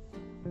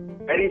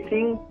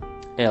 Anything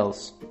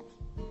Else.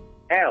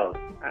 else.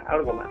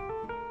 Algo más.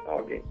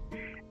 Okay.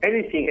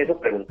 Anything, eso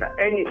pregunta.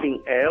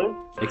 Anything else?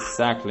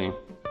 Exactly.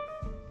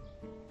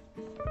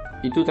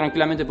 Y tú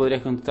tranquilamente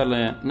podrías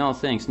contestarle no,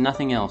 thanks,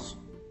 nothing else.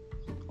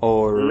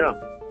 Or No.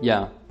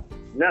 Yeah.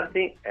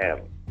 Nothing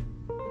else.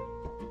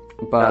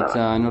 But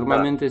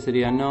normalmente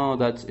sería no,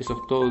 eso es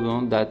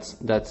todo,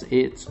 that's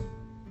it.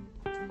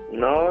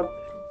 Not.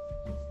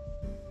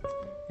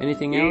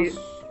 Anything Is.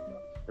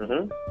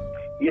 else?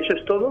 ¿Y eso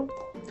es todo?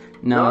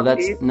 No, Not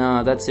that's it.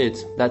 no, that's it.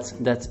 That's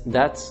it.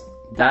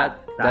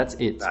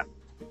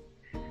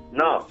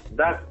 No,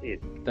 that's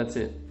it. That's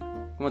it.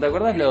 ¿Cómo te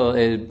acuerdas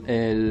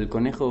el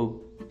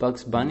conejo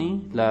Bugs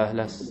Bunny?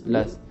 Las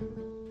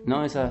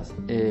no, esas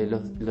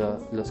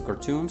los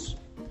cartoons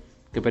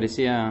que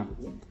parecía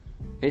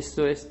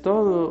esto es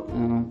todo,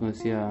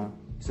 decía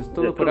eso es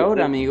todo por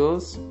ahora,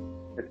 amigos.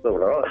 Esto,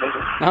 bro.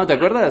 No, ¿te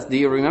acuerdas? Do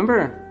you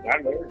remember?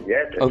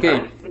 Yes.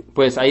 Okay,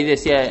 pues ahí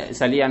decía,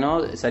 salía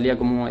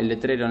como el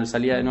letrero,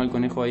 salía, ¿no? El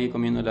conejo ahí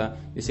comiéndola,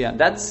 decía,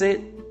 that's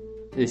it,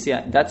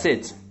 decía, that's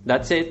it.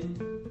 That's it.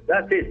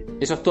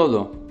 Eso es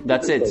todo,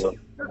 that's it.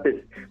 That's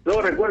it.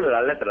 No recuerdo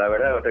la letra, la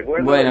verdad,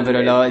 recuerdo. Bueno,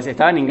 pero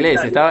estaba en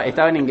inglés,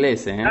 estaba en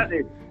inglés, That's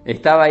it.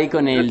 Estaba ahí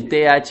con el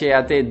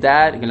THAT,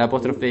 that, con la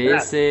apóstrofe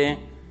S.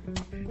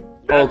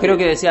 O creo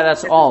que decía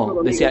that's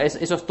all, decía,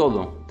 eso es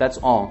todo, that's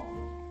all.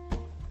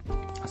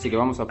 Así que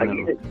vamos a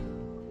ponerlo.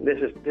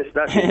 That's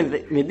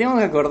it. Me tengo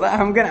que acordar.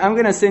 I'm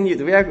gonna send you.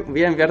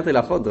 Voy a enviarte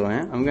la foto,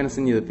 I'm gonna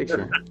send you the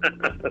picture.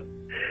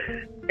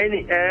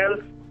 Any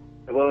else?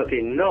 Puedo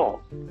decir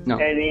no. No.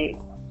 Any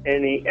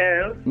any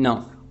else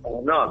No.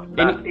 or not?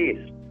 That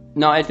is.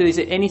 No, él te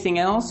dice anything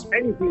else.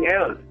 Anything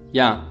else?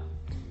 Ya.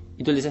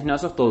 Y tú le dices, no,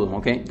 eso es todo,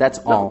 ¿ok?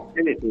 That's all.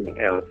 Anything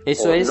else?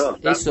 Eso or es,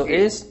 not, that eso is.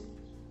 es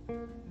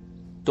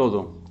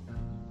todo.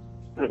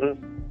 Mhm.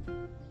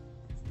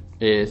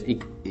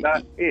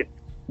 That is.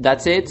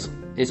 That's it.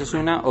 Eso es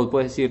una, o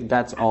puedes decir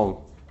that's all.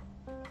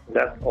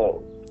 That's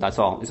all. That's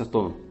all. Eso es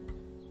todo.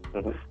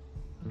 Mhm.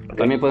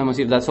 También podemos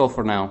decir that's all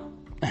for now.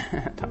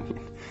 También.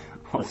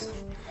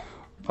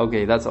 Ok,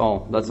 that's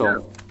all. That's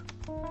all.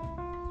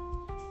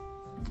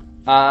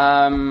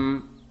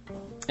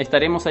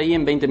 Estaremos ahí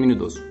en 20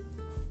 minutos.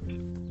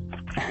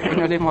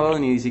 No le hemos dado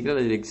ni siquiera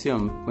la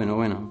dirección. Bueno,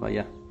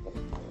 vaya.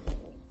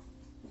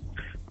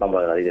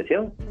 Vamos a la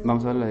dirección.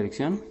 ¿Vamos a dar la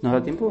dirección? ¿Nos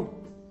da tiempo?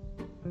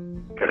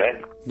 ¿Crees?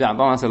 Ya,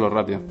 vamos a hacerlo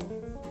rápido.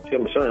 Sí,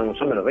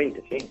 son menos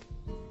 20, sí.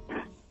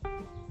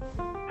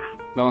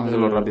 Vamos a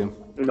hacerlo rápido.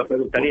 Nos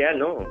preguntaría,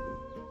 ¿no?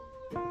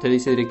 Te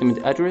dice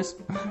directamente address.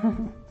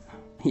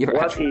 Your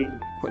What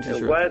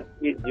address. what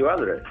is your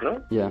address, no?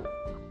 Yeah.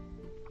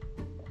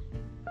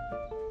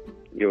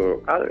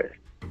 Your address.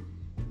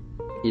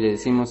 Y le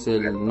decimos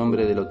el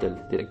nombre del hotel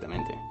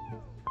directamente.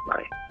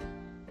 Vale.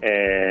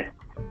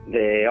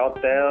 The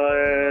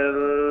hotel,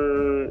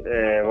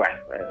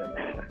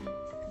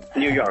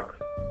 New York.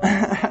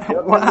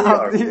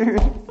 Wow, dude.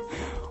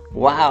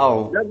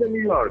 Wow. That's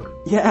New York.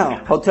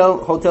 Yeah.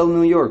 Hotel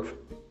New York.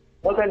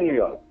 Hotel New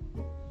York.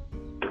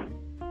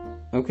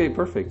 Okay,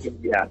 perfect.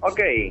 Yeah.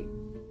 Okay.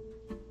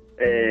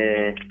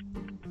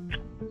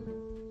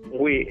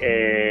 We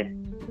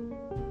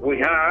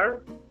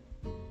are.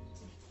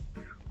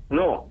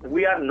 No,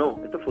 we are no.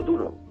 Esto es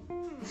futuro.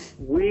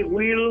 We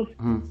will.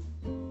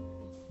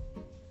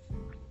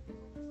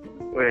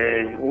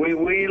 We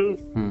will.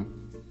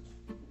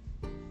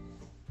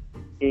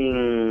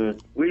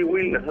 We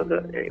will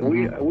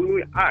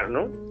are,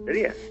 ¿no?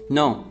 Sería.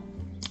 No,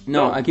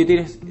 No. aquí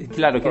tienes,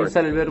 claro, quiere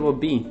usar el verbo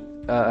be.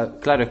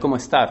 Claro, es como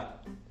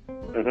estar.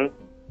 Mhm.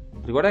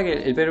 Recuerda que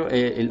el verbo,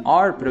 el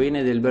are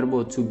proviene del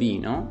verbo to be,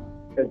 ¿no?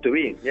 To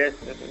be, yes.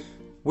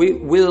 We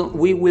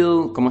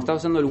will, como está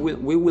usando el will,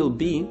 we will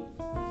be.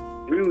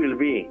 We will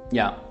be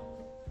Ya.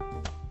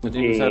 Lo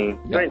tienes que in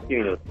usar. Ya. 20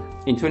 minutes.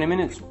 In 20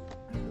 minutes.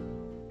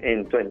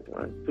 In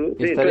 21.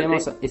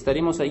 20.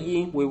 Estaremos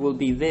allí. We will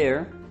be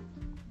there.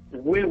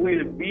 We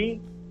will be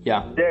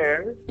Yeah.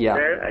 there. Yeah.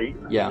 There, ahí.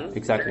 Yeah, Mhm.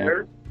 exactly.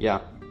 There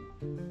Yeah.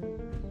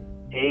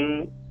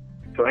 in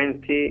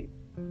 20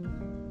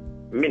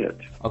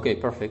 minutes. Okay,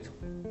 perfect.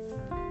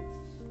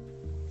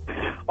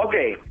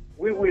 Okay,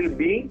 we will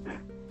be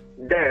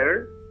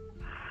there.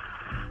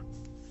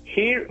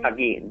 Here,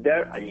 aquí.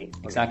 There, allí.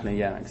 Exactly,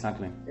 yeah,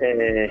 exactly.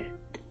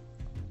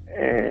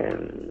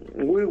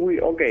 We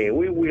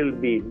will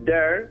be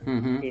there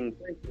Mhm. in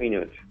 20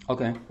 minutes.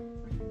 Okay.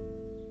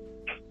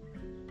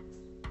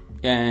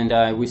 And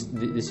we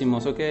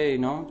decimos okay,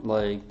 no?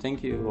 Like,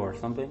 thank you or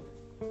something.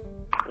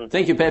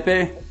 Thank you,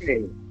 Pepe.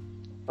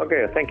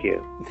 Okay, thank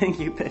you. Thank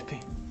you, Pepe.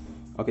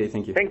 Okay,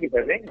 thank you. Thank you,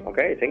 Pepe.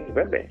 Okay, thank you,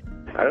 Pepe.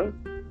 Claro.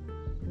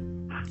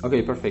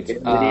 Okay, perfect.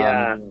 Él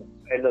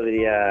lo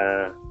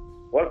diría,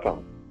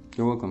 welcome,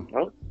 You're welcome.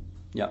 ¿no?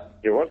 Yeah.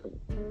 You're welcome.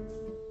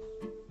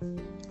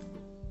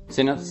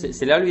 Se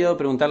le ha olvidado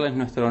preguntarles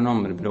nuestro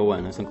nombre, pero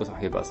bueno, son cosas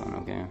que pasan,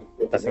 ¿no?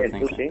 También,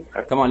 tú sí.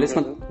 Come on,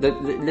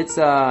 let's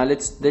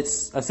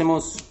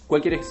hacemos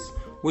 ¿cuál quieres?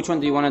 Which one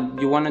do you want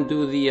to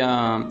do do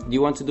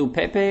you want to do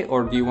Pepe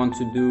or do you want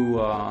to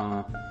do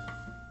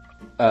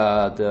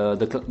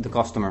the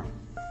customer?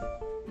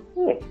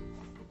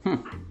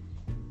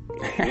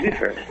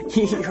 Different.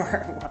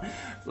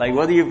 Like,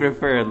 what do you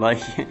prefer?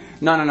 Like,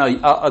 no.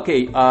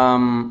 Okay.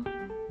 No.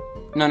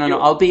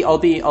 I'll be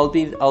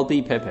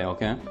Pepe.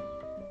 Okay.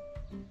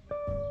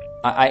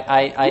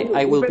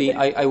 I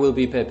will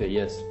be Pepe.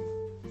 Yes.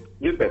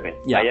 You, Pepe.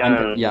 Yeah.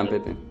 I'm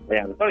Pepe.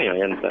 Antonio.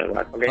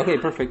 Okay. Okay.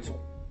 Perfect.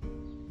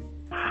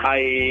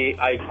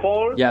 I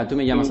call. Yeah. Tú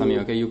me llamas a mí.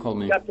 Okay. You call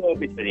me. Gato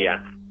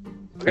Pizzería.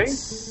 Okay.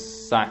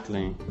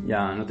 Exactly.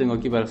 Ya. No tengo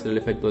aquí para hacer el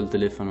efecto del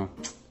teléfono.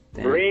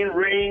 Ring.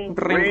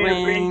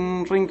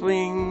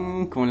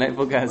 Ring, como en la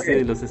época así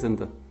de los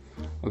 60.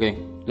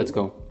 Okay, let's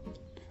go.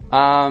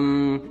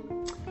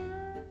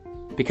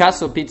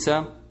 Picasso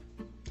Pizza.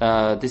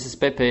 This is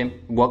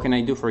Pepe. What can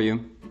I do for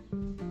you?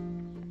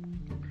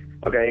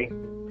 Okay.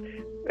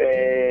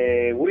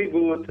 We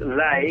would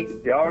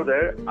like to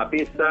order a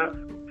pizza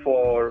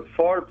for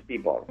 4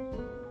 people.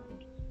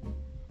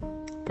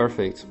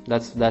 Perfect.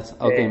 That's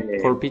okay.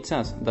 4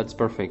 pizzas. That's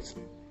perfect.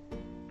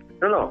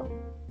 No.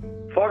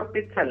 4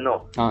 pizza,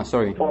 no. Ah,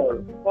 sorry.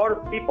 For 4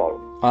 people.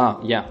 Ah,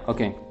 yeah.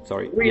 Okay.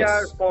 Sorry. We yes.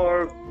 are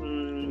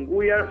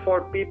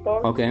 4 people.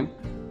 Okay.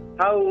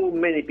 How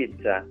many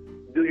pizza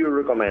do you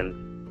recommend?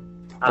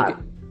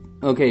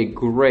 Okay,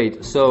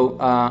 great. So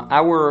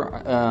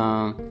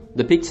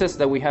the pizzas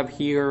that we have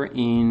here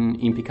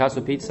in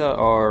Picasso Pizza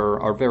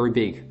are very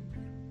big.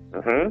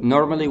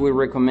 Normally we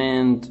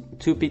recommend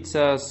 2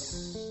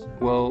 pizzas.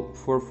 Well,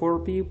 for 4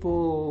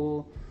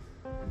 people,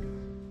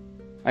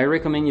 I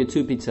recommend you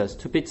 2 pizzas.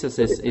 2 pizzas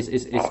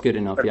is good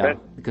enough, yeah,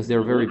 because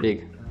they're very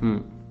big.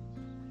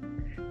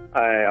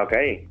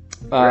 Okay.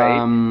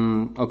 Great.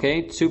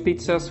 Okay, 2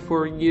 pizzas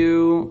for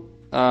you.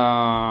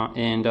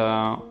 And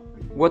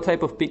what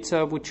type of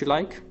pizza would you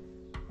like?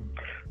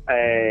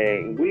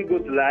 We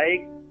would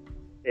like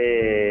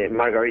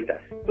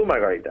margaritas. 2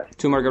 margaritas.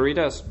 2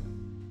 margaritas?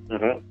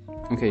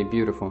 Mm-hmm. Okay,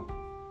 beautiful.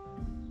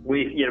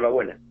 With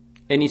hierbabuena.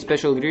 Any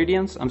special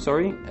ingredients? I'm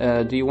sorry.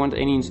 Do you want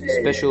any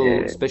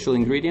special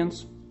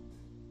ingredients?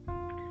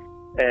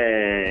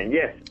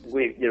 Yes,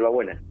 with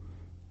hierbabuena.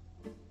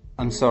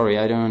 I'm sorry,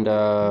 I don't.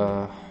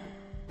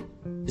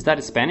 Is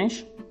that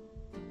Spanish?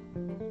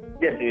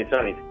 Yes, in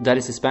Spanish. That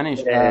is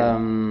Spanish. Yeah,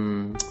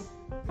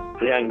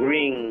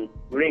 green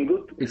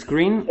good. It's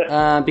green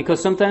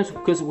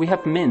because we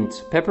have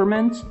mint,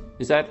 peppermint.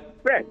 Is that?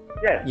 Right.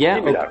 Yeah. Yeah.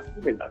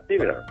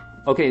 Similar.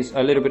 Okay, so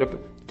a little bit of.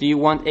 Do you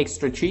want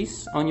extra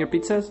cheese on your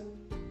pizzas?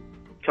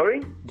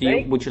 Sorry.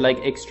 Would you like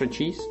extra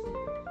cheese?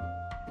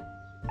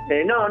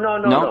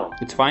 No.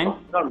 It's fine.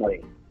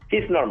 Normally.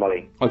 Cheese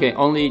normally. Okay,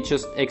 only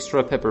just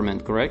extra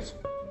peppermint, correct?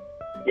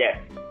 Yes.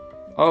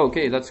 Oh,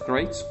 okay, that's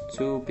great.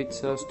 2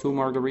 pizzas, 2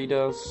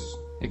 margaritas,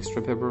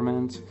 extra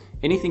peppermint.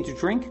 Anything to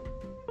drink?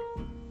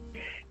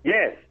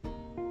 Yes.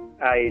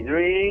 I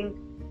drink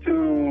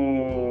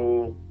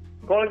 2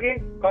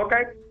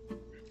 Coca,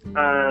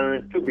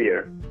 and 2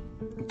 beer.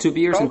 2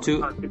 beers Coke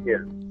and 2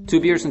 beer. 2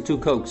 beers and 2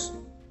 Cokes.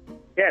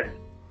 Yes.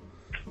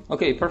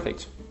 Okay,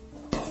 perfect.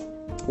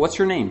 What's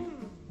your name?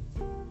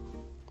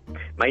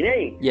 My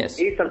name? Yes.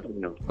 Is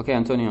Antonio. Okay,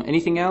 Antonio.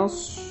 Anything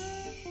else?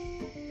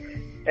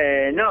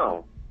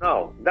 No,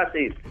 that's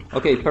it.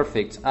 Okay,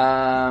 perfect.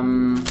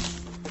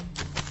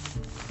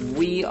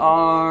 We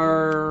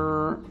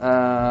are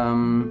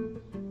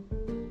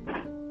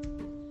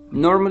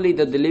normally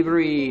the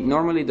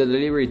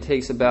delivery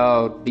takes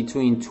about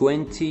between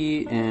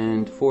 20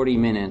 and 40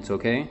 minutes,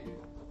 okay?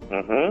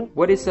 Mm-hmm.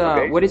 What is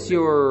Okay.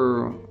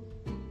 your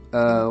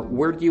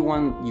where do you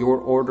want your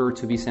order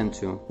to be sent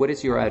to? What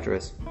is your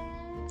address?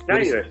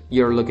 What is Address?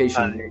 your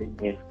location?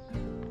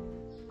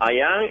 I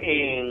am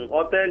in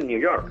Hotel New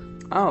York.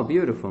 Oh,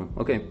 beautiful.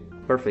 Okay,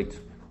 perfect.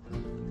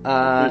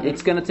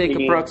 It's gonna take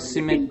In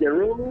approximate. the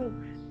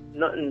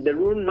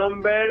room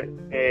number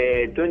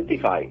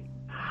 25.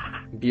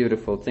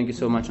 Beautiful. Thank you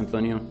so much,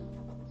 Antonio.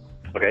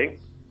 Okay.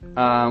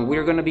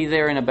 We're gonna be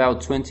there in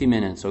about 20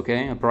 minutes.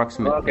 Okay,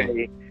 approximately.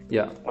 Okay.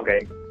 Yeah.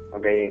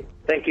 Okay.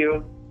 Thank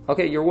you.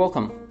 Okay, you're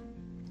welcome.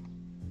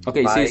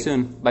 Okay, see you Bye.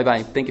 soon. Bye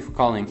bye. Thank you for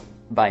calling.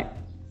 Bye.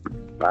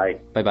 Bye.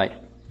 Bye bye.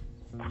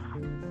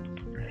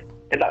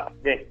 ¿Qué tal?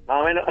 Bien,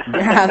 más o menos.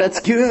 Yeah, that's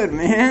good,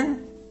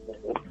 man.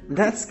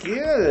 That's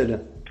good.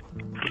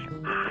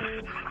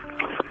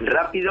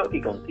 Rápido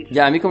y conciso.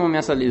 Ya, a mí como me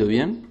ha salido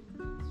bien.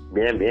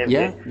 Bien.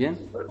 Ya, bien.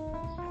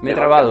 Me he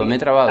trabado, Me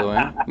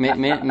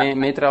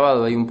he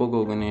trabado ahí un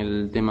poco con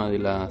el tema de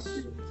las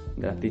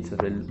pizzas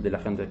de la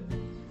gente.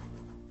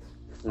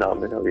 No,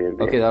 pero bien.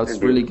 Okay, that's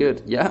really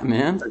good. Yeah,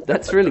 man.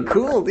 That's really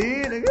cool,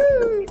 dude.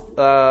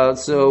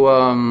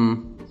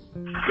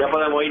 Ya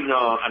podemos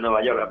irnos a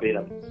Nueva York a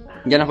pedir.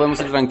 Ya nos podemos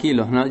ir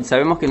tranquilos, ¿no?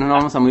 Sabemos que no nos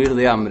vamos a morir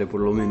de hambre,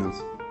 por lo menos.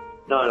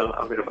 No,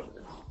 a ver.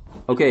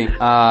 Okay,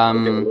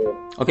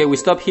 okay, we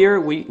stop here.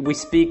 We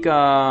speak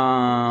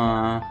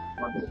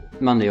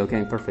Monday.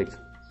 Okay, perfect.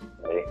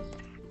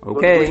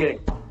 Okay.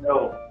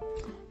 No.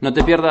 No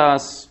te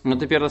pierdas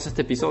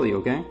este episodio,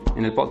 ¿ok?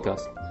 En el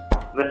podcast.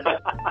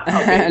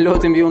 Luego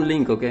te envío un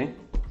link, ¿ok?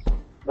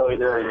 No.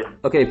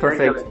 Okay,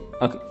 perfect.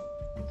 Okay.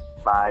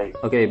 Bye.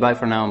 Okay, bye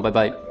for now.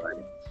 Bye.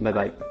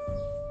 Bye.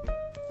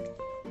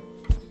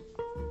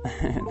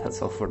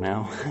 That's all for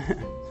now.